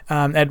sharp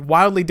at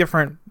wildly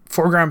different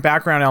foreground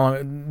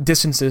background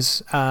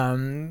distances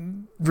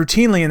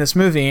routinely in this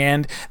movie,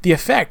 and the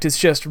effect is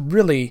just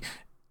really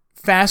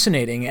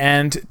fascinating.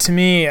 And to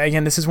me,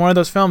 again, this is one of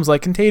those films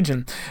like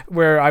Contagion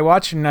where I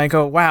watch it and I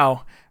go,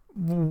 wow,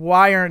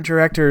 why aren't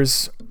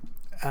directors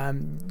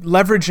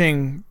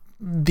leveraging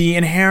the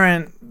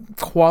inherent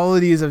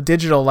qualities of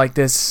digital like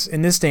this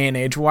in this day and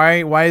age?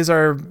 Why is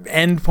our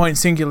endpoint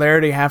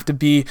singularity have to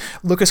be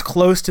look as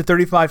close to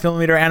 35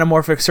 millimeter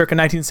anamorphic circa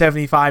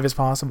 1975 as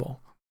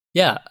possible?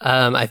 Yeah,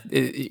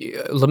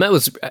 Lumet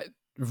was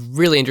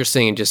really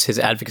interesting in just his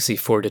advocacy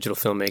for digital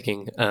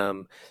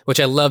filmmaking, which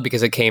I love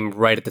because it came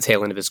right at the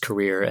tail end of his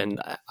career.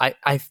 And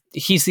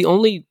he's the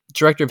only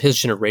director of his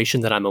generation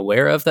that I'm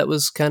aware of that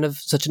was kind of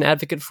such an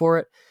advocate for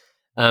it.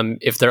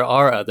 If there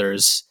are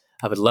others,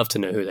 I would love to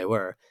know who they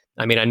were.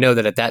 I mean, I know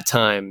that at that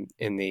time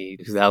in the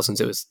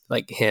 2000s, it was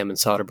like him and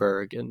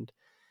Soderbergh. And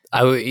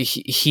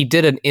he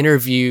did an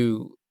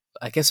interview,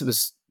 I guess it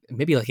was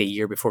maybe like a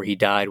year before he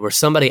died, where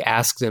somebody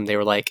asked him, they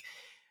were like,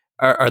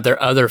 are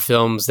there other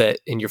films that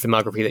in your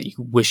filmography that you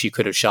wish you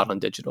could have shot on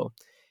digital?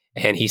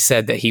 And he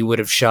said that he would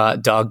have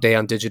shot Dog Day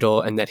on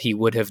digital and that he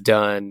would have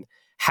done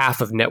half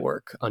of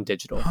Network on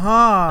digital.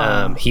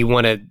 He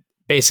wanted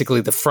basically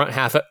the front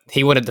half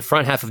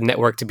of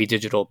Network to be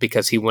digital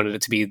because he wanted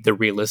it to be the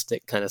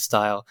realistic kind of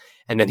style.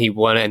 And then he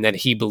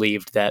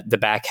believed that the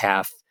back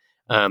half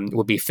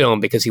would be film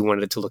because he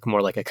wanted it to look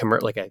more like a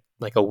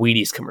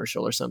Wheaties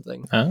commercial or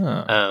something.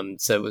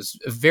 So it was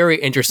a very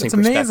interesting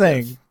perspective.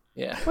 Amazing.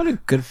 Yeah. What a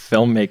good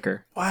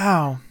filmmaker.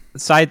 Wow.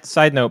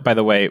 Side note, by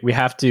the way, we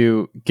have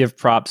to give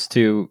props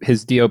to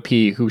his DOP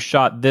who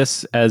shot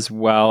this as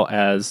well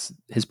as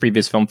his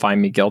previous film,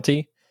 Find Me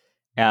Guilty.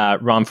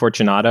 Ron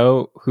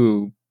Fortunato,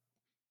 who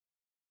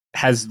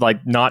has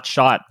not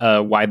shot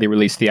a widely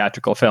released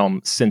theatrical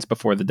film since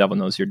Before the Devil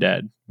Knows You're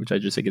Dead, which I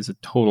just think is a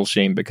total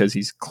shame because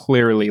he's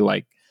clearly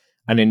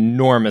an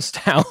enormous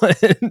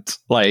talent,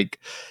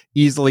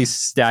 easily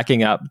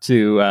stacking up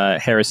to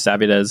Harris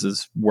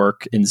Savides'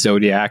 work in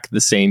Zodiac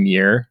the same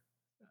year.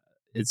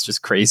 It's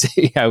just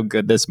crazy how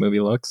good this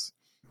movie looks.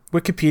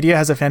 Wikipedia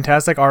has a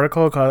fantastic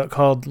article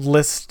called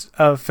List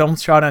of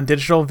Films Shot on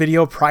Digital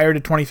Video Prior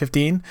to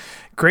 2015.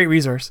 Great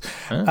resource.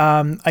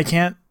 I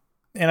can't,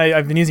 and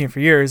I've been using it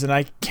for years, and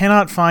I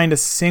cannot find a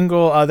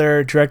single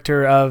other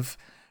director of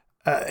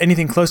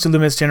anything close to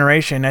Lumet's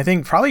generation. I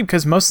think probably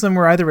because most of them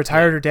were either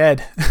retired or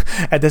dead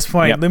at this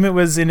point. Yep. Lumet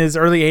was in his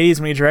early 80s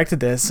when he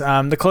directed this.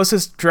 The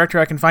closest director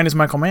I can find is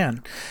Michael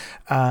Mann,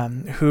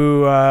 George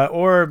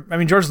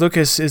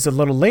Lucas is a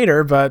little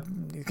later, but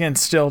again,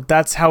 still,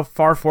 that's how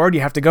far forward you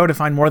have to go to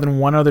find more than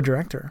one other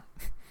director.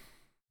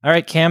 All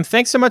right, Cam,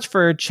 thanks so much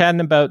for chatting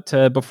about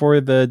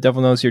Before the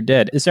Devil Knows You're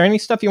Dead. Is there any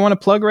stuff you want to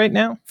plug right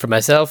now? For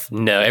myself,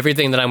 no.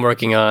 Everything that I'm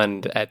working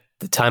on at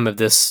the time of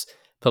this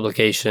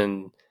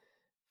publication,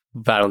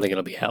 but I don't think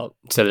it'll be out.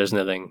 So there's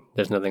nothing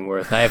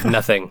worth. I have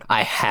nothing.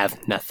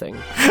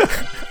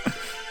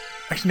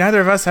 Actually, neither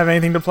of us have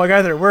anything to plug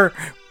either.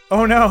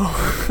 Oh no.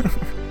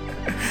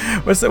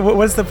 What's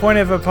the point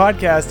of a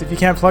podcast if you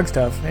can't plug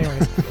stuff?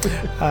 Anyways.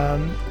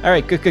 All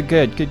right,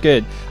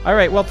 good. All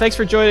right, well, thanks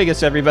for joining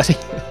us, everybody.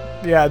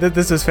 Yeah,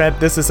 this is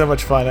so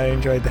much fun. I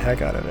enjoyed the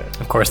heck out of it.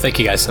 Of course, thank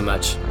you guys so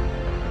much.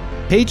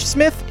 Paige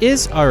Smith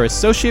is our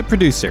associate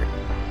producer.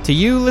 To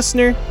you,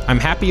 listener, I'm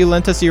happy you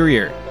lent us your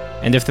ear.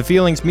 And if the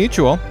feeling's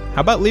mutual,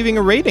 how about leaving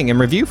a rating and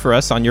review for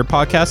us on your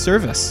podcast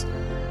service?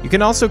 You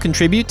can also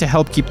contribute to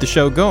help keep the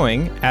show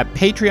going at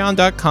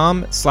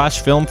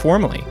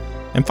patreon.com/filmformally.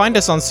 And find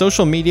us on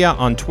social media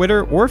on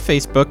Twitter or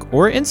Facebook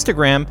or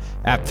Instagram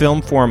at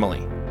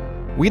filmformally.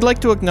 We'd like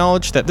to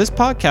acknowledge that this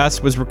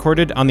podcast was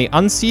recorded on the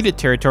unceded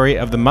territory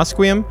of the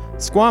Musqueam,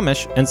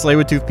 Squamish, and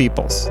Tsleil-Waututh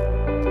peoples.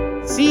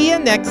 See you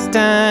next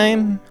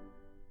time!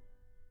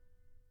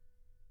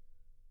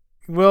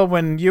 Will,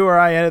 when you or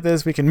I edit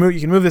this, you can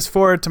move this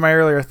forward to my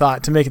earlier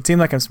thought to make it seem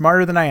like I'm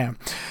smarter than I am.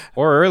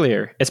 Or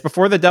earlier. It's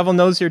Before the Devil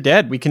Knows You're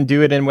Dead. We can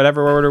do it in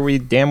whatever order we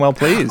damn well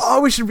please.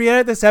 Oh, we should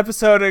re-edit this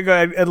episode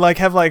and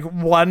have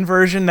one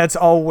version that's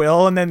all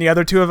Will, and then the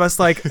other two of us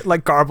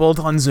like garbled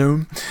on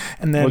Zoom,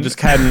 and then we'll just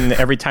cut in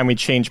every time we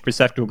change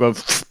perspective. We'll go.